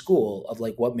way to school of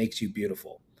like, what makes you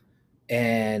beautiful?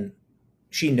 And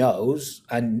she knows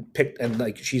and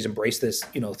like she's embraced this,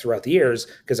 throughout the years,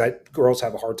 because girls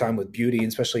have a hard time with beauty,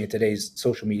 especially in today's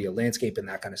social media landscape and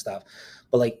that kind of stuff.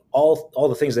 But like all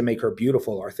the things that make her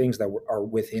beautiful are things that are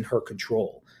within her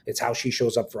control. It's how she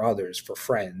shows up for others, for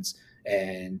friends,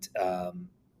 and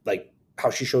like how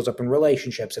she shows up in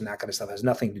relationships and that kind of stuff has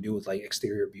nothing to do with like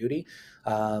exterior beauty.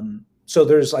 So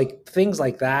there's like things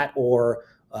like that, or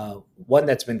one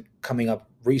that's been coming up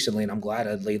recently, and I'm glad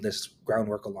I laid this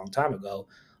groundwork a long time ago,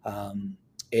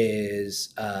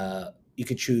 is you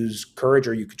could choose courage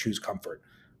or you could choose comfort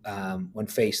when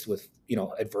faced with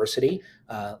adversity.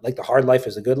 Like the hard life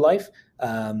is a good life,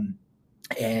 and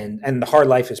the hard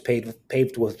life is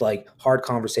paved with like hard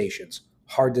conversations,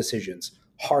 hard decisions,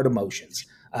 hard emotions.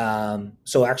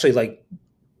 So actually, like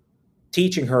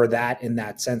teaching her that in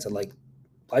that sense of like,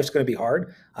 life's going to be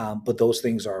hard, but those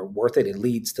things are worth it. It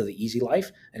leads to the easy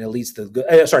life, and it leads to the good.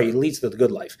 It leads to the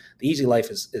good life. The easy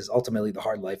life is ultimately the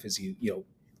hard life as you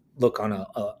look on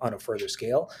a further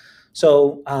scale.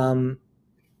 So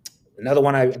another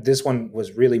one, this one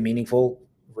was really meaningful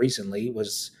recently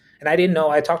was, and I didn't know.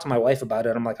 I talked to my wife about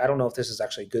it. I'm like, I don't know if this is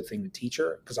actually a good thing to teach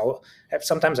her, because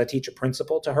sometimes I teach a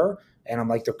principle to her, and I'm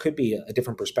like, there could be a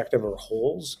different perspective or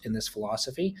holes in this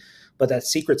philosophy, but that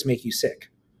secrets make you sick.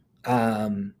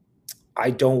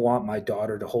 I don't want my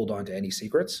daughter to hold on to any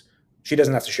secrets. She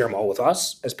doesn't have to share them all with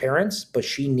us as parents, but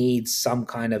she needs some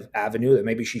kind of avenue that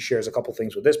maybe she shares a couple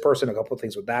things with this person, a couple of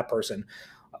things with that person.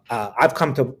 I've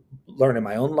come to learn in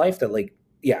my own life that like,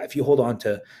 yeah, if you hold on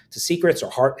to secrets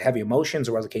or heavy emotions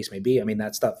or whatever the case may be, I mean,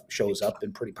 that stuff shows up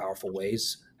in pretty powerful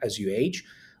ways as you age.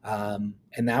 And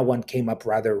that one came up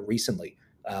rather recently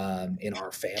in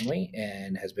our family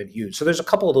and has been huge. So there's a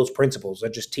couple of those principles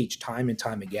that just teach time and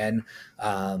time again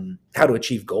how to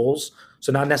achieve goals.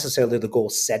 So not necessarily the goal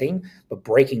setting, but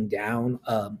breaking down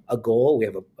a goal. We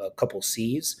have a couple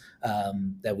C's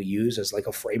that we use as like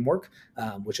a framework,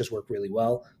 which has worked really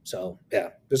well. So yeah,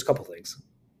 there's a couple things.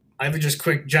 I have a just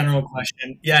quick general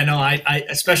question. Yeah, no, I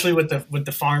especially with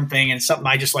the farm thing, and something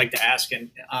I just like to ask.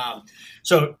 And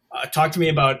so talk to me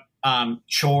about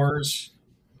chores.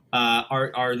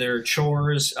 Are there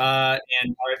chores,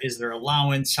 and is there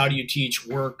allowance? How do you teach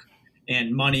work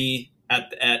and money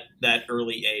at that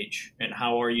early age? And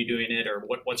how are you doing it, or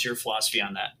what's your philosophy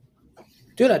on that?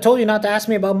 Dude, I told you not to ask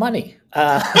me about money.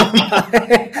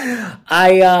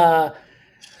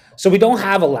 So we don't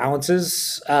have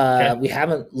allowances. Okay. We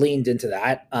haven't leaned into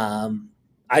that. I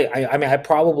mean, I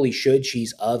probably should.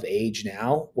 She's of age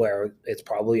now where it's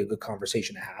probably a good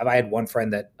conversation to have. I had one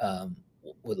friend that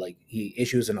with like he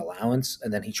issues an allowance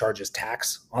and then he charges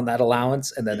tax on that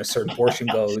allowance, and then a certain portion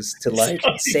goes to like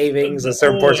savings, a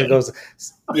certain portion goes,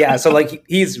 yeah. So like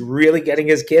he's really getting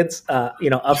his kids, up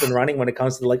and running when it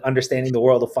comes to like understanding the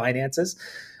world of finances.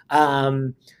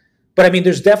 But I mean,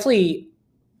 there's definitely,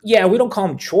 yeah, we don't call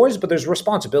them chores, but there's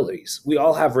responsibilities. We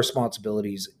all have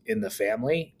responsibilities in the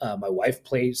family. My wife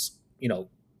plays,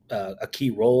 a key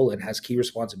role and has key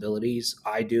responsibilities.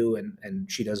 I do,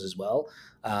 and she does as well.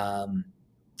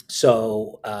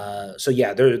 So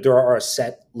yeah, there are a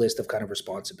set list of kind of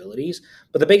responsibilities.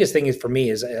 But the biggest thing is for me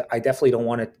is I definitely don't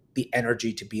want the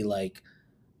energy to be like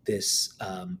this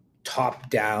top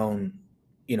down.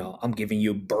 I'm giving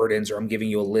you burdens or I'm giving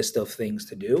you a list of things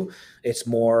to do. It's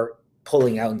more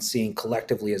pulling out and seeing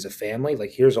collectively as a family,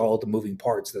 like here's all the moving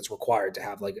parts that's required to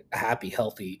have like a happy,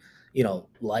 healthy,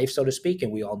 life, so to speak.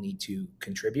 And we all need to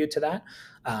contribute to that.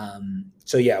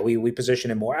 So yeah, we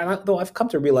position it more. And though I've come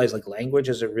to realize like language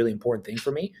is a really important thing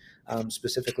for me,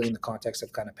 specifically in the context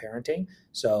of kind of parenting.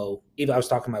 So even I was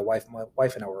talking to my wife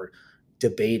and I were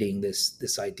debating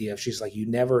this idea of, she's like, you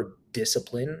never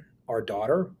discipline our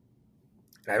daughter.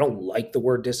 And I don't like the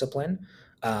word discipline.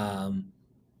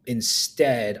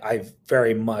 Instead, I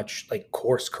very much like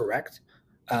course correct.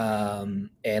 And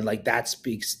like that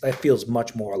feels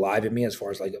much more alive in me as far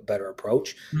as like a better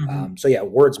approach. Mm-hmm. So yeah,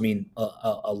 words mean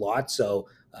a lot. So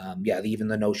yeah, even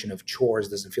the notion of chores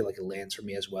doesn't feel like it lands for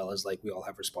me as well as like we all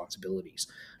have responsibilities,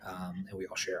 and we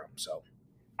all share them. So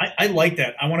I like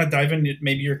that. I want to dive into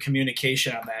maybe your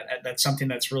communication on that. That's something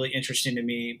that's really interesting to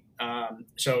me.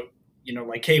 So,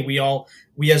 like, hey,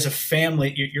 we as a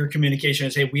family, your communication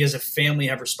is, hey, we as a family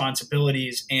have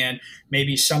responsibilities, and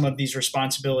maybe some of these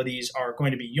responsibilities are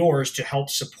going to be yours to help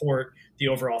support the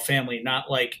overall family. Not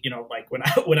like, like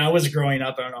when I was growing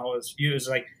up, I don't know, it was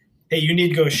like, hey, you need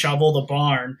to go shovel the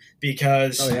barn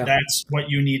because that's what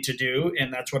you need to do.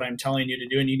 And that's what I'm telling you to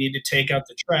do. And you need to take out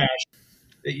the trash.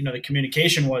 The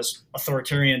communication was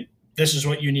authoritarian. This is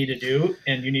what you need to do,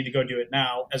 and you need to go do it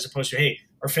now, as opposed to, hey,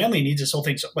 our family needs this whole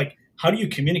thing. So like, how do you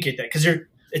communicate that? Because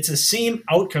it's the same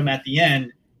outcome at the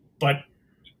end, but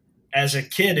as a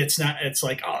kid, it's not. It's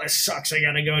like, oh, this sucks. I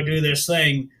got to go do this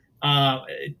thing.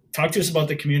 Talk to us about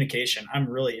the communication. I'm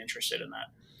really interested in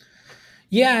that.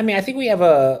 Yeah, I mean, I think we have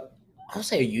I'll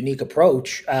say a unique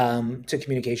approach to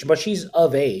communication, but she's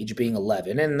of age, being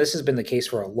 11, and this has been the case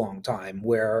for a long time.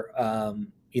 Where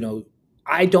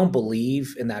I don't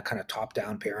believe in that kind of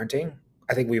top-down parenting.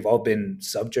 I think we've all been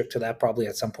subject to that probably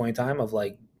at some point in time of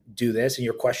like, do this, and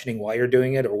you're questioning why you're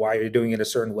doing it or why you're doing it a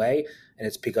certain way, and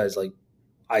it's because like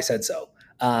I said so.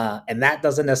 And that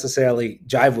doesn't necessarily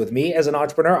jive with me as an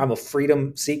entrepreneur. I'm a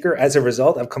freedom seeker. As a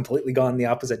result, I've completely gone the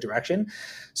opposite direction.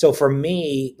 So for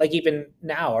me, like even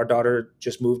now, our daughter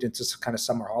just moved into some kind of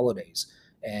summer holidays.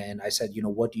 And I said,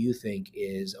 what do you think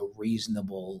is a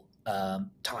reasonable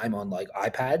time on like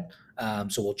iPad?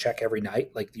 So we'll check every night,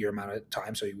 like your amount of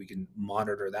time so we can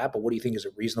monitor that. But what do you think is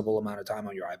a reasonable amount of time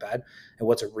on your iPad? And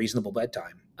what's a reasonable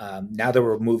bedtime? Now that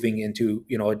we're moving into,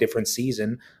 a different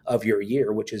season of your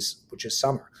year, which is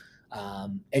summer.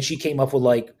 And she came up with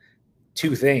like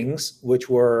two things, which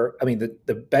were, I mean,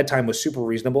 the bedtime was super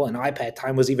reasonable and iPad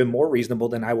time was even more reasonable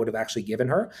than I would have actually given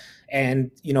her.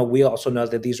 And, we also know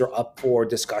that these are up for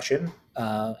discussion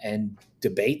and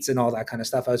debates and all that kind of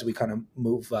stuff as we kind of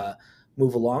move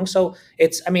along. So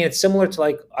it's similar to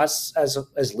like us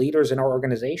as leaders in our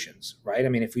organizations, right? I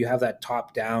mean, if you have that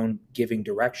top down giving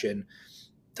direction,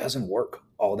 it doesn't work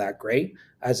all that great,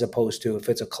 as opposed to if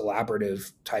it's a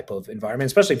collaborative type of environment,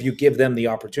 especially if you give them the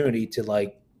opportunity to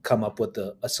like come up with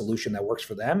a solution that works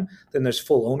for them, then there's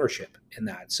full ownership in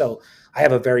that. So I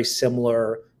have a very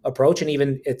similar approach. And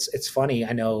even it's funny,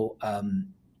 I know,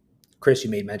 Chris, you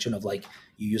made mention of like,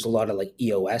 you use a lot of like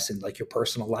EOS in like your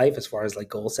personal life as far as like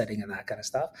goal setting and that kind of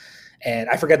stuff. And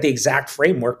I forget the exact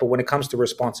framework, but when it comes to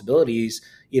responsibilities,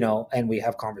 and we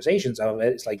have conversations of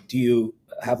it, it's like, do you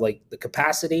have like the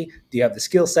capacity? Do you have the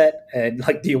skill set? And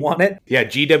like, do you want it? Yeah.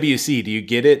 GWC. Do you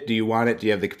get it? Do you want it? Do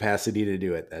you have the capacity to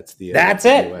do it? That's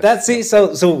it. That's it.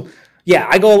 So yeah,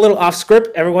 I go a little off script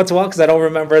every once in a while because I don't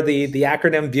remember the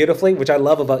acronym beautifully, which I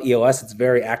love about EOS. It's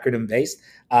very acronym based.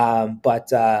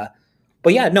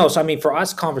 But yeah, no. So I mean, for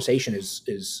us, conversation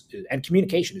is and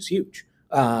communication is huge.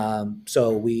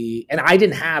 So I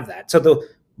didn't have that. So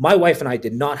my wife and I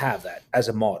did not have that as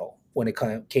a model when it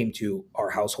kind of came to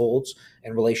our households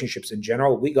and relationships in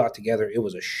general. We got together, it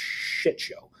was a shit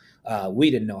show. We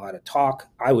didn't know how to talk.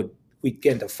 We'd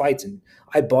get into fights, and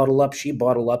I bottle up, she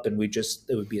bottle up, and it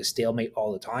would be a stalemate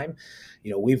all the time.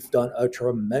 We've done a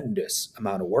tremendous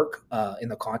amount of work in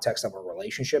the context of our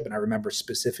relationship. And I remember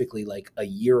specifically like a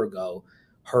year ago,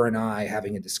 her and I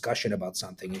having a discussion about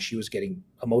something, and she was getting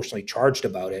emotionally charged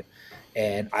about it,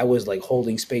 and I was like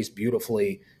holding space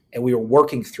beautifully, and we were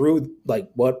working through like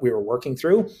what we were working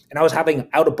through, and I was having an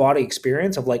out of body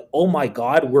experience of like, oh my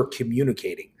God, we're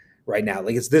communicating right now.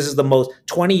 Like this is the most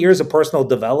 20 years of personal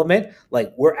development.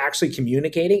 Like we're actually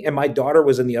communicating. And my daughter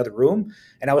was in the other room,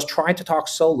 and I was trying to talk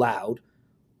so loud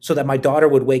so that my daughter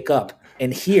would wake up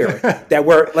and hear that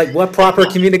we're like what proper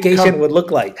communication would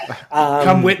look like.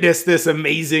 Come witness this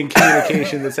amazing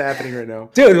communication that's happening right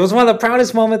now. Dude, it was one of the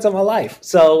proudest moments of my life.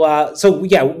 So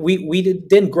yeah, we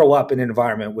didn't grow up in an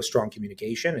environment with strong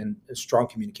communication, and strong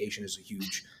communication is a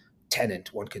huge tenet,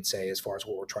 one could say, as far as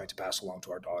what we're trying to pass along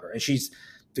to our daughter. And she's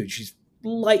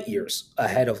light years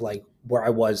ahead of like where I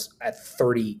was at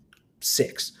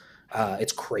 36.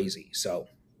 It's crazy. So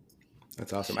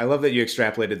that's awesome. I love that you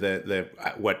extrapolated the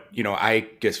what, I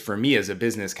guess for me as a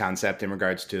business concept in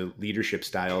regards to leadership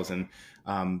styles, and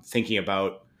thinking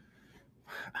about,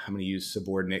 I'm going to use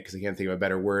subordinate because I can't think of a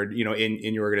better word,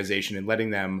 in your organization, and letting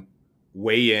them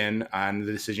weigh in on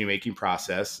the decision-making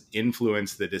process,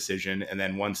 influence the decision. And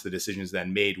then once the decision is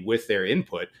then made with their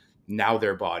input, now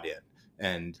they're bought in.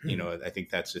 And, I think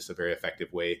that's just a very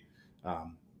effective way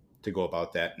to go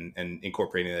about that, and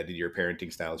incorporating that into your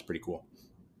parenting style is pretty cool.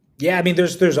 Yeah, I mean,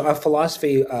 there's a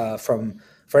philosophy from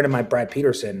a friend of mine, Brad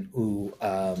Peterson, who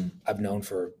I've known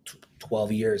for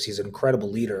 12 years. He's an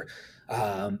incredible leader,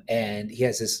 and he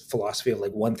has this philosophy of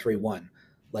like 1-3-1.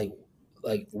 Like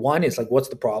one is like, what's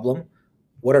the problem?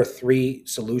 What are 3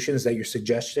 solutions that you're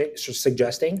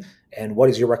suggesting, and what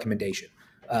is your recommendation?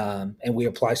 And we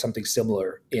apply something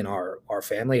similar in our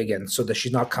family, again, so that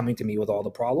she's not coming to me with all the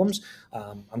problems.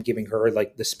 I'm giving her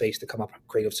like the space to come up with a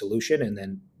creative solution and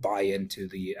then buy into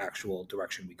the actual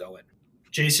direction we go in.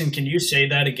 Jayson, can you say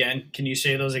that again? Can you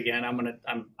say those again?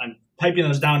 I'm piping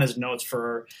those down as notes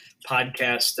for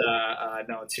podcast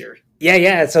notes here.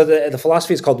 Yeah. So the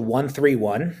philosophy is called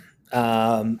 1-3-1.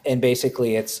 And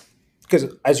basically it's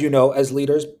because, as you know, as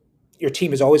leaders, your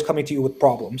team is always coming to you with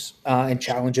problems and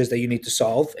challenges that you need to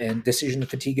solve, and decision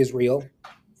fatigue is real.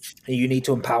 And you need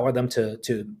to empower them to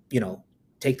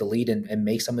take the lead and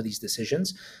make some of these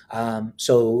decisions.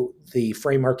 So the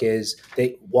framework is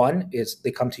they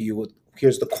come to you with,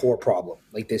 here's the core problem.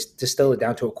 Like this, distill it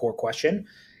down to a core question.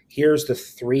 Here's the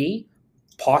 3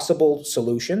 possible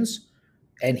solutions,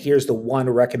 and here's the one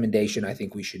recommendation I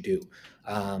think we should do.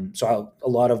 So a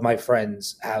lot of my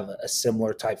friends have a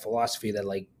similar type philosophy that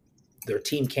like their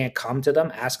team can't come to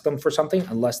them, ask them for something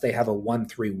unless they have a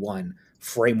 1-3-1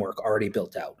 framework already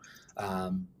built out.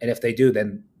 And if they do,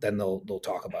 then they'll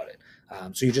talk about it.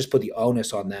 So you just put the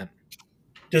onus on them.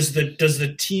 Does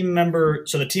the team member,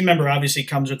 so the team member obviously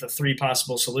comes with the 3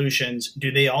 possible solutions.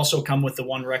 Do they also come with the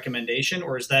one recommendation,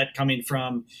 or is that coming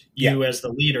from you as the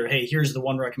leader? Hey, here's the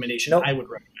one recommendation I would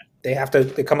recommend.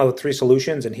 They come up with 3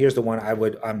 solutions, and here's the one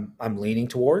I'm leaning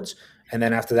towards. And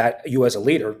then after that, you as a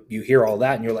leader, you hear all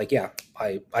that and you're like, yeah,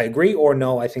 I agree, or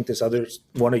no, I think this other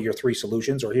one of your 3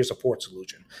 solutions, or here's a 4th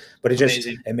solution. But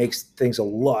it makes things a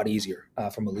lot easier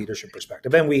from a leadership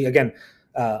perspective. And we, again,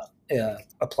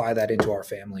 apply that into our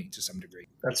family to some degree.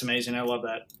 That's amazing. I love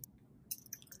that.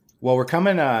 Well, we're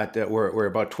coming. We're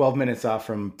about 12 minutes off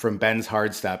from Ben's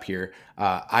hard stop here.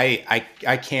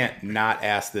 I can't not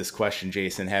ask this question,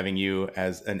 Jayson, having you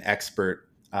as an expert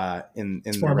in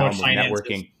the realm of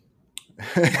networking.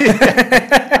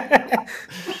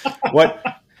 What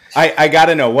I got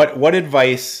to know, what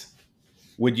advice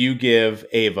would you give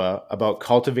Ava about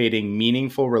cultivating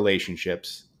meaningful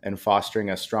relationships and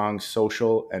fostering a strong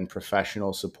social and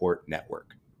professional support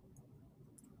network?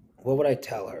 What would I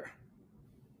tell her?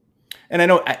 And I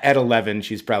know at 11,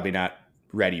 she's probably not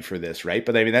ready for this, right?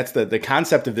 But I mean, that's the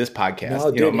concept of this podcast.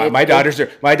 No, dude, my daughters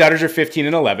are 15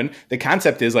 and 11. The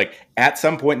concept is like at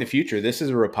some point in the future, this is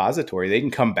a repository. They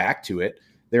can come back to it.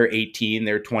 They're 18,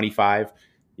 they're 25,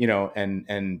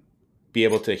 and be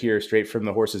able to hear straight from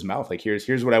the horse's mouth. Like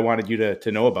here's what I wanted you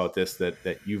to know about this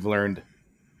that you've learned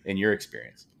in your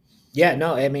experience. Yeah,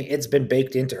 no, I mean, it's been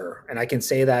baked into her, and I can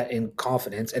say that in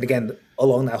confidence. And again,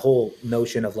 along that whole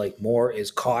notion of like more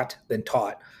is caught than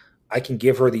taught, I can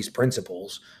give her these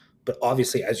principles. But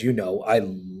obviously, as you know, I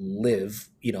live,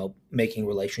 making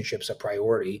relationships a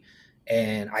priority,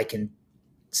 and I can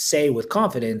say with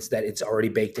confidence that it's already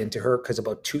baked into her, because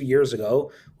about 2 years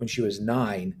ago, when she was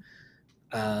 9,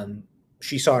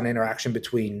 she saw an interaction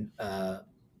between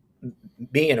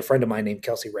me and a friend of mine named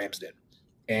Kelsey Ramsden.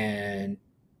 And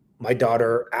my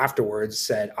daughter afterwards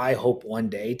said, I hope one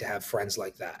day to have friends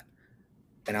like that.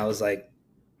 And I was like,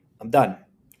 I'm done.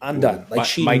 Like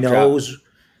she knows,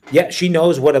 yeah, she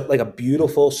knows what a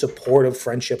beautiful, supportive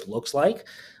friendship looks like,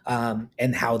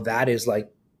 and how that is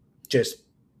like just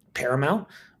paramount.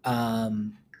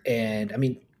 And I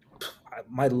mean,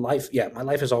 my life, yeah, my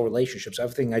life is all relationships.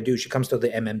 Everything I do, she comes to the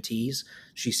MMTs.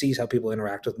 She sees how people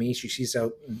interact with me. She sees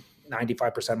how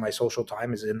 95% of my social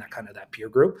time is in that kind of that peer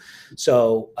group.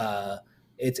 So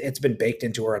it's been baked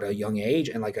into her at a young age.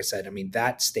 And like I said, I mean,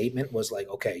 that statement was like,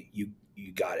 okay, you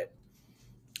got it.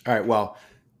 All right. Well,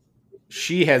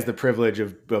 she has the privilege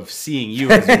of seeing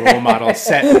you as a role model,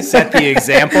 set the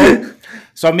example.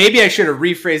 So maybe I should have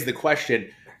rephrased the question.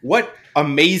 What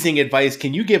amazing advice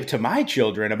can you give to my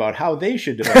children about how they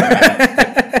should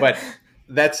develop? But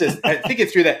that's just, I think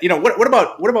it's through that.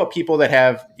 What about people that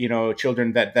have,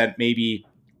 children that maybe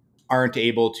aren't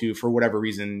able to, for whatever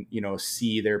reason,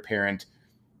 see their parent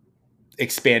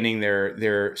expanding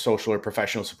their social or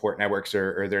professional support networks,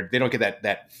 or they don't get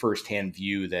that firsthand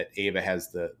view that Ava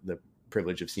has the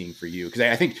privilege of seeing for you. Because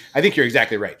I think you're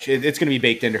exactly right. It's going to be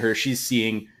baked into her. She's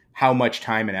seeing how much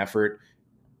time and effort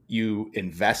you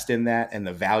invest in that and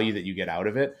the value that you get out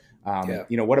of it.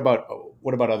 What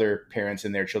about other parents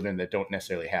and their children that don't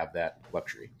necessarily have that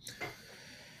luxury?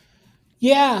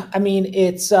 Yeah, I mean,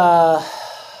 it's there's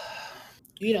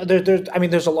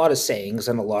a lot of sayings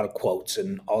and a lot of quotes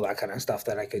and all that kind of stuff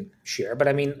that I could share. But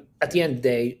I mean, at the end of the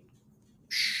day,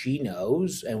 she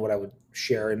knows, and what I would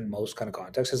share in most kind of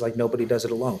contexts is like nobody does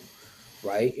it alone,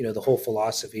 right? The whole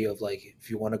philosophy of like, if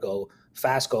you want to go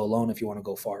fast, go alone. If you want to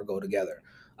go far, go together.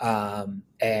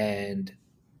 And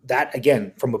that,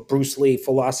 again, from a Bruce Lee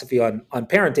philosophy on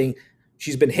parenting,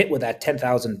 she's been hit with that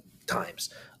 10,000 times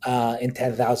in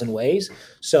 10,000 ways.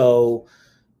 So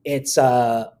it's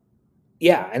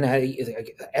yeah, and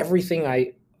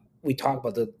everything we talk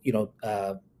about,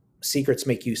 the secrets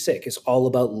make you sick, is all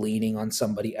about leaning on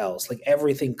somebody else. Like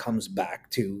everything comes back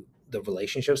to the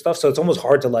relationship stuff. So it's almost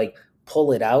hard to like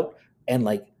pull it out and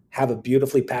like have a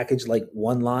beautifully packaged like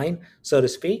one line, so to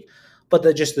speak.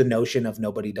 But just the notion of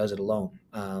nobody does it alone.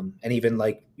 And even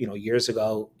like, years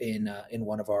ago in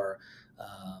one of our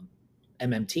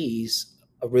MMTs,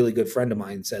 a really good friend of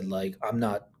mine said like, I'm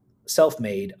not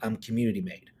self-made, I'm community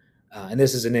made. And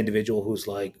this is an individual who's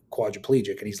like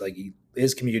quadriplegic, and he's like, he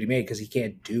is community made because he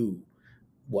can't do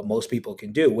what most people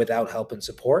can do without help and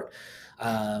support.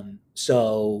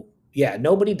 So yeah,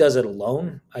 nobody does it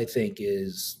alone, I think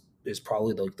is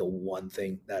probably like the one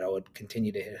thing that I would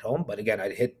continue to hit home. But again,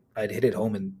 I'd hit it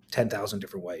home in 10,000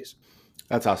 different ways.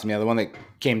 That's awesome. Yeah. The one that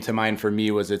came to mind for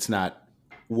me was, it's not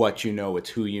what you know, it's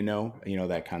who you know,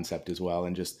 that concept as well.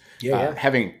 And just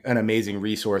having an amazing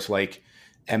resource like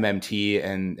MMT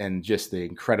and just the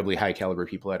incredibly high caliber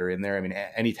people that are in there. I mean,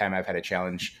 anytime I've had a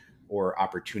challenge or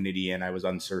opportunity and I was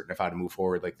uncertain of how to move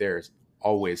forward, like there's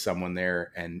always someone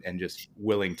there and just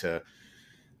willing to,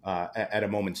 at a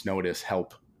moment's notice,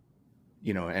 help,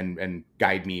 and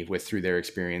guide me through their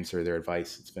experience or their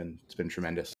advice. It's been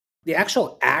tremendous. The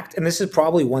actual act, and this is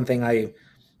probably one thing I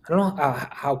don't know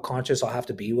how conscious I'll have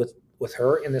to be with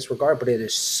her in this regard, but it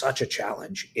is such a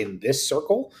challenge in this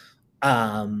circle.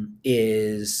 And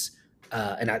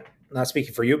I'm not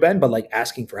speaking for you, Ben, but like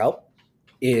asking for help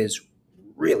is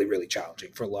really, really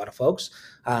challenging for a lot of folks.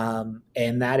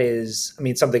 And that is, I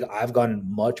mean, something I've gotten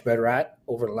much better at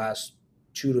over the last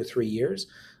 2 to 3 years.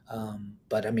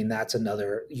 But I mean, that's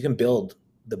you can build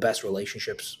the best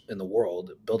relationships in the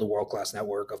world, build a world-class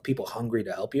network of people hungry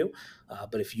to help you.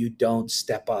 But if you don't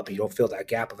step up, you don't fill that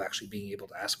gap of actually being able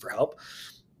to ask for help,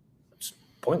 it's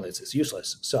pointless. It's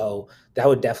useless. So that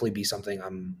would definitely be something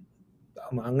I'm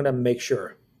going to make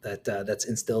sure that that's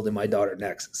instilled in my daughter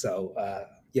next. So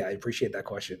yeah, I appreciate that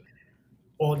question.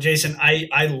 Well, Jayson,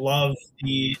 I love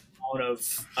the amount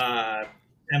of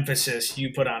emphasis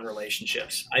you put on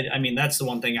relationships. I mean, that's the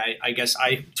one thing I guess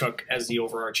I took as the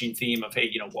overarching theme of, hey,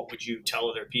 what would you tell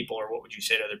other people, or what would you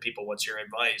say to other people? What's your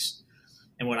advice?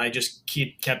 And what I just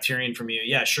kept hearing from you,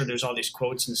 yeah, sure, there's all these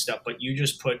quotes and stuff, but you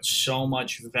just put so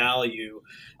much value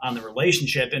on the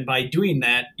relationship. And by doing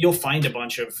that, you'll find a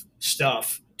bunch of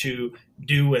stuff to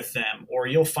do with them, or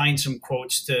you'll find some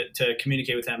quotes to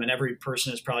communicate with them. And every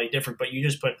person is probably different, but you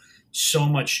just put so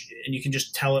much, and you can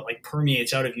just tell it like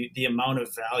permeates out of you, the amount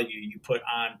of value you put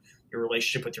on your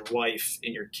relationship with your wife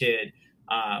and your kid.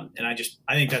 And I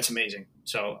think that's amazing.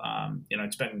 So,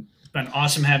 it's been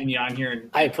awesome having you on here, and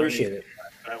I appreciate it.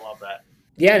 I love that.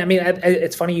 Yeah. I mean,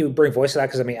 it's funny you bring voice to that,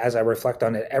 because I mean, as I reflect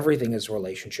on it, everything is a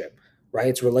relationship, right?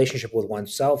 It's a relationship with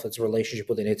oneself. It's a relationship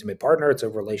with an intimate partner. It's a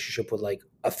relationship with like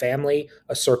a family,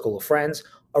 a circle of friends,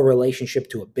 a relationship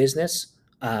to a business,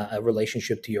 a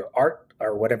relationship to your art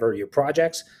or whatever your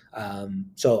projects.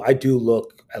 So I do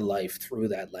look at life through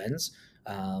that lens.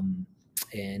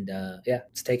 And yeah,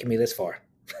 it's taken me this far.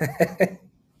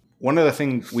 One other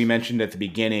thing we mentioned at the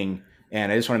beginning,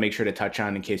 and I just want to make sure to touch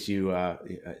on in case you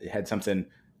had something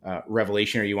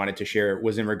revelation or you wanted to share,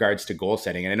 was in regards to goal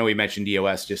setting. And I know we mentioned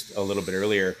EOS just a little bit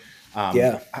earlier.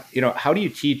 Yeah. How do you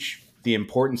teach the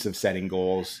importance of setting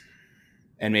goals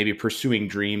and maybe pursuing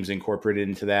dreams incorporated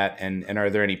into that? And are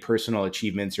there any personal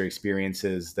achievements or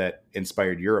experiences that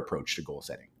inspired your approach to goal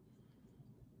setting?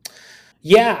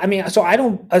 Yeah, I mean, so I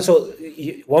don't.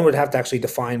 One would have to actually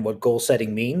define what goal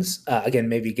setting means. Again,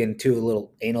 maybe getting too a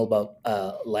little anal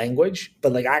about language,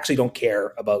 but like I actually don't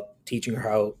care about teaching her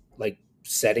how like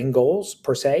setting goals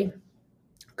per se.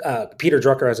 Peter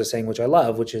Drucker has a saying which I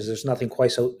love, which is there's nothing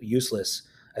quite so useless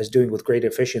as doing with great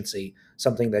efficiency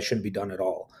something that shouldn't be done at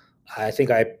all. I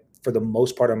think I, for the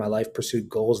most part of my life, pursued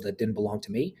goals that didn't belong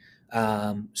to me.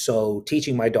 So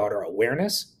teaching my daughter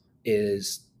awareness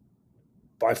is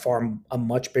by far a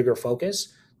much bigger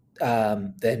focus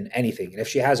than anything. And if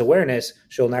she has awareness,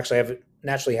 she'll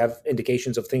naturally have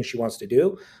indications of things she wants to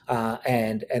do,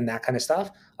 and that kind of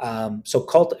stuff.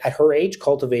 So at her age,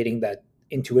 cultivating that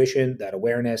intuition, that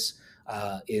awareness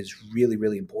is really,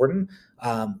 really important.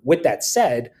 With that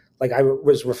said, like I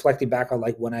was reflecting back on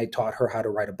like when I taught her how to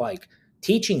ride a bike,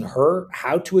 teaching her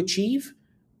how to achieve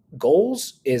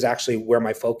goals is actually where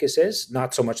my focus is,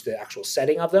 not so much the actual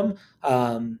setting of them.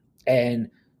 And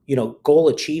goal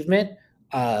achievement,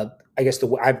 I guess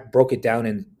I broke it down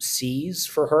in C's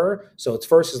for her. So it's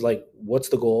first is like, what's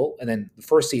the goal? And then the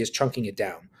first C is chunking it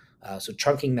down. So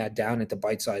chunking that down into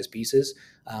bite-sized pieces.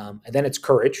 And then it's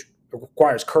courage. It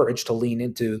requires courage to lean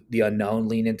into the unknown,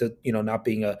 lean into, not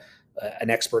being an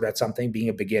expert at something, being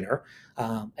a beginner.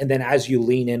 And then as you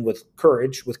lean in with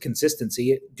courage, with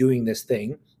consistency, doing this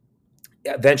thing,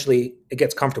 eventually it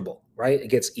gets comfortable, right? It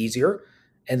gets easier.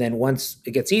 And then once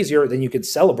it gets easier, then you can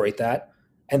celebrate that.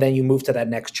 And then you move to that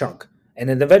next chunk. And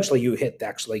then eventually you hit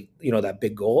actually, that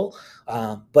big goal.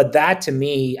 But that to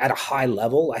me at a high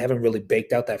level, I haven't really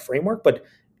baked out that framework, but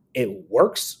it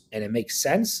works and it makes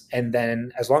sense. And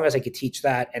then as long as I could teach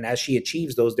that, and as she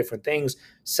achieves those different things,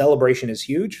 celebration is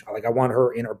huge. Like I want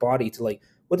her in her body to like,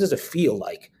 what does it feel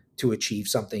like to achieve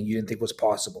something you didn't think was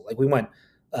possible? Like we went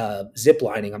zip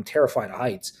lining. I'm terrified of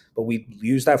heights, but we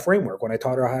use that framework. When I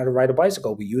taught her how to ride a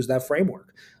bicycle, we use that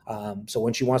framework. So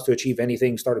when she wants to achieve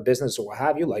anything, start a business or what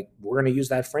have you, like we're going to use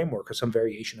that framework or some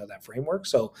variation of that framework.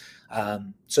 So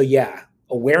yeah,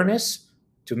 awareness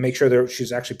to make sure that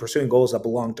she's actually pursuing goals that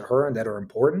belong to her and that are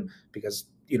important, because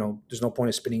there's no point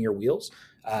in spinning your wheels,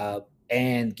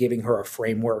 and giving her a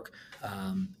framework,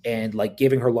 and like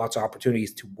giving her lots of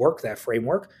opportunities to work that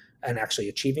framework and actually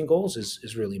achieving goals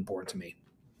is really important to me.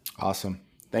 Awesome.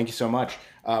 Thank you so much.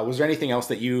 Was there anything else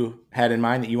that you had in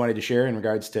mind that you wanted to share in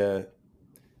regards to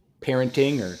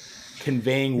parenting or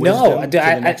conveying wisdom? No,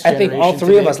 I think all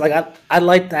three of us, like I'd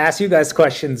like to ask you guys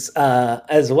questions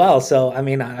as well. So, I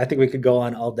mean, I think we could go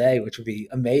on all day, which would be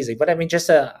amazing. But I mean, just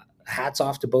hats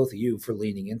off to both of you for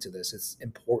leaning into this. It's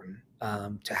important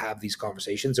to have these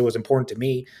conversations. It was important to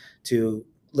me to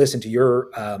listen to your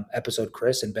episode,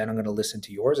 Chris, and Ben, I'm going to listen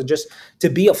to yours, and just to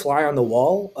be a fly on the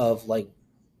wall of like,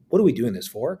 what are we doing this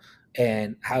for?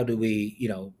 And how do we,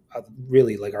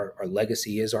 really like our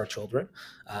legacy is our children.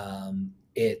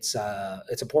 It's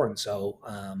important. So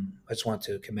I just want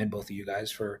to commend both of you guys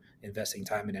for investing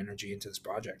time and energy into this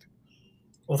project.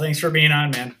 Well, thanks for being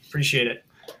on, man. Appreciate it.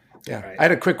 Yeah. Right. I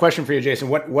had a quick question for you, Jayson.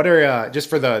 What are, just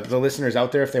for the listeners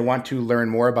out there, if they want to learn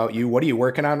more about you, what are you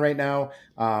working on right now?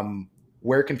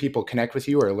 Where can people connect with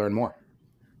you or learn more?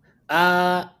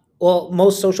 Well,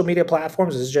 most social media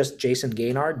platforms is just Jayson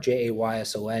Gaignard,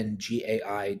 Jayson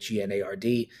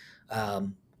Gaignard. A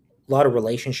lot of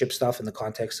relationship stuff in the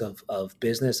context of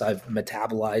business. I've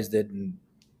metabolized it and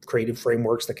created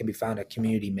frameworks that can be found at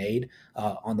Community Made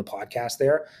on the podcast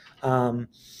there.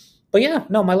 But yeah,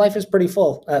 no, my life is pretty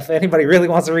full. If anybody really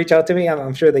wants to reach out to me,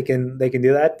 I'm sure they can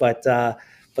do that. But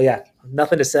yeah,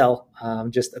 nothing to sell.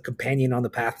 Just a companion on the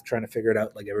path, trying to figure it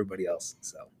out like everybody else.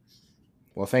 So.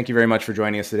 Well, thank you very much for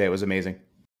joining us today. It was amazing.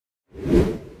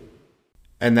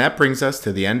 And that brings us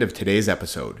to the end of today's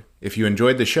episode. If you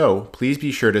enjoyed the show, please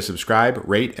be sure to subscribe,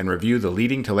 rate, and review the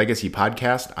Leading to Legacy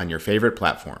podcast on your favorite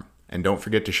platform. And don't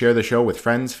forget to share the show with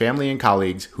friends, family, and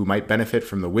colleagues who might benefit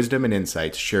from the wisdom and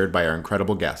insights shared by our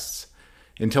incredible guests.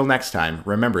 Until next time,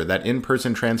 remember that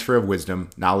in-person transfer of wisdom,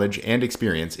 knowledge, and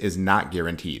experience is not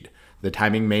guaranteed. The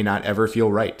timing may not ever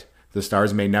feel right. The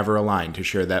stars may never align to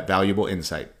share that valuable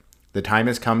insight. The time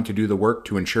has come to do the work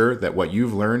to ensure that what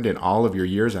you've learned in all of your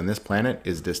years on this planet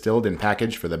is distilled and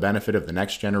packaged for the benefit of the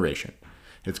next generation.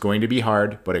 It's going to be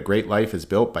hard, but a great life is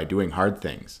built by doing hard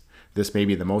things. This may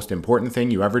be the most important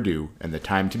thing you ever do, and the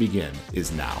time to begin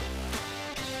is now.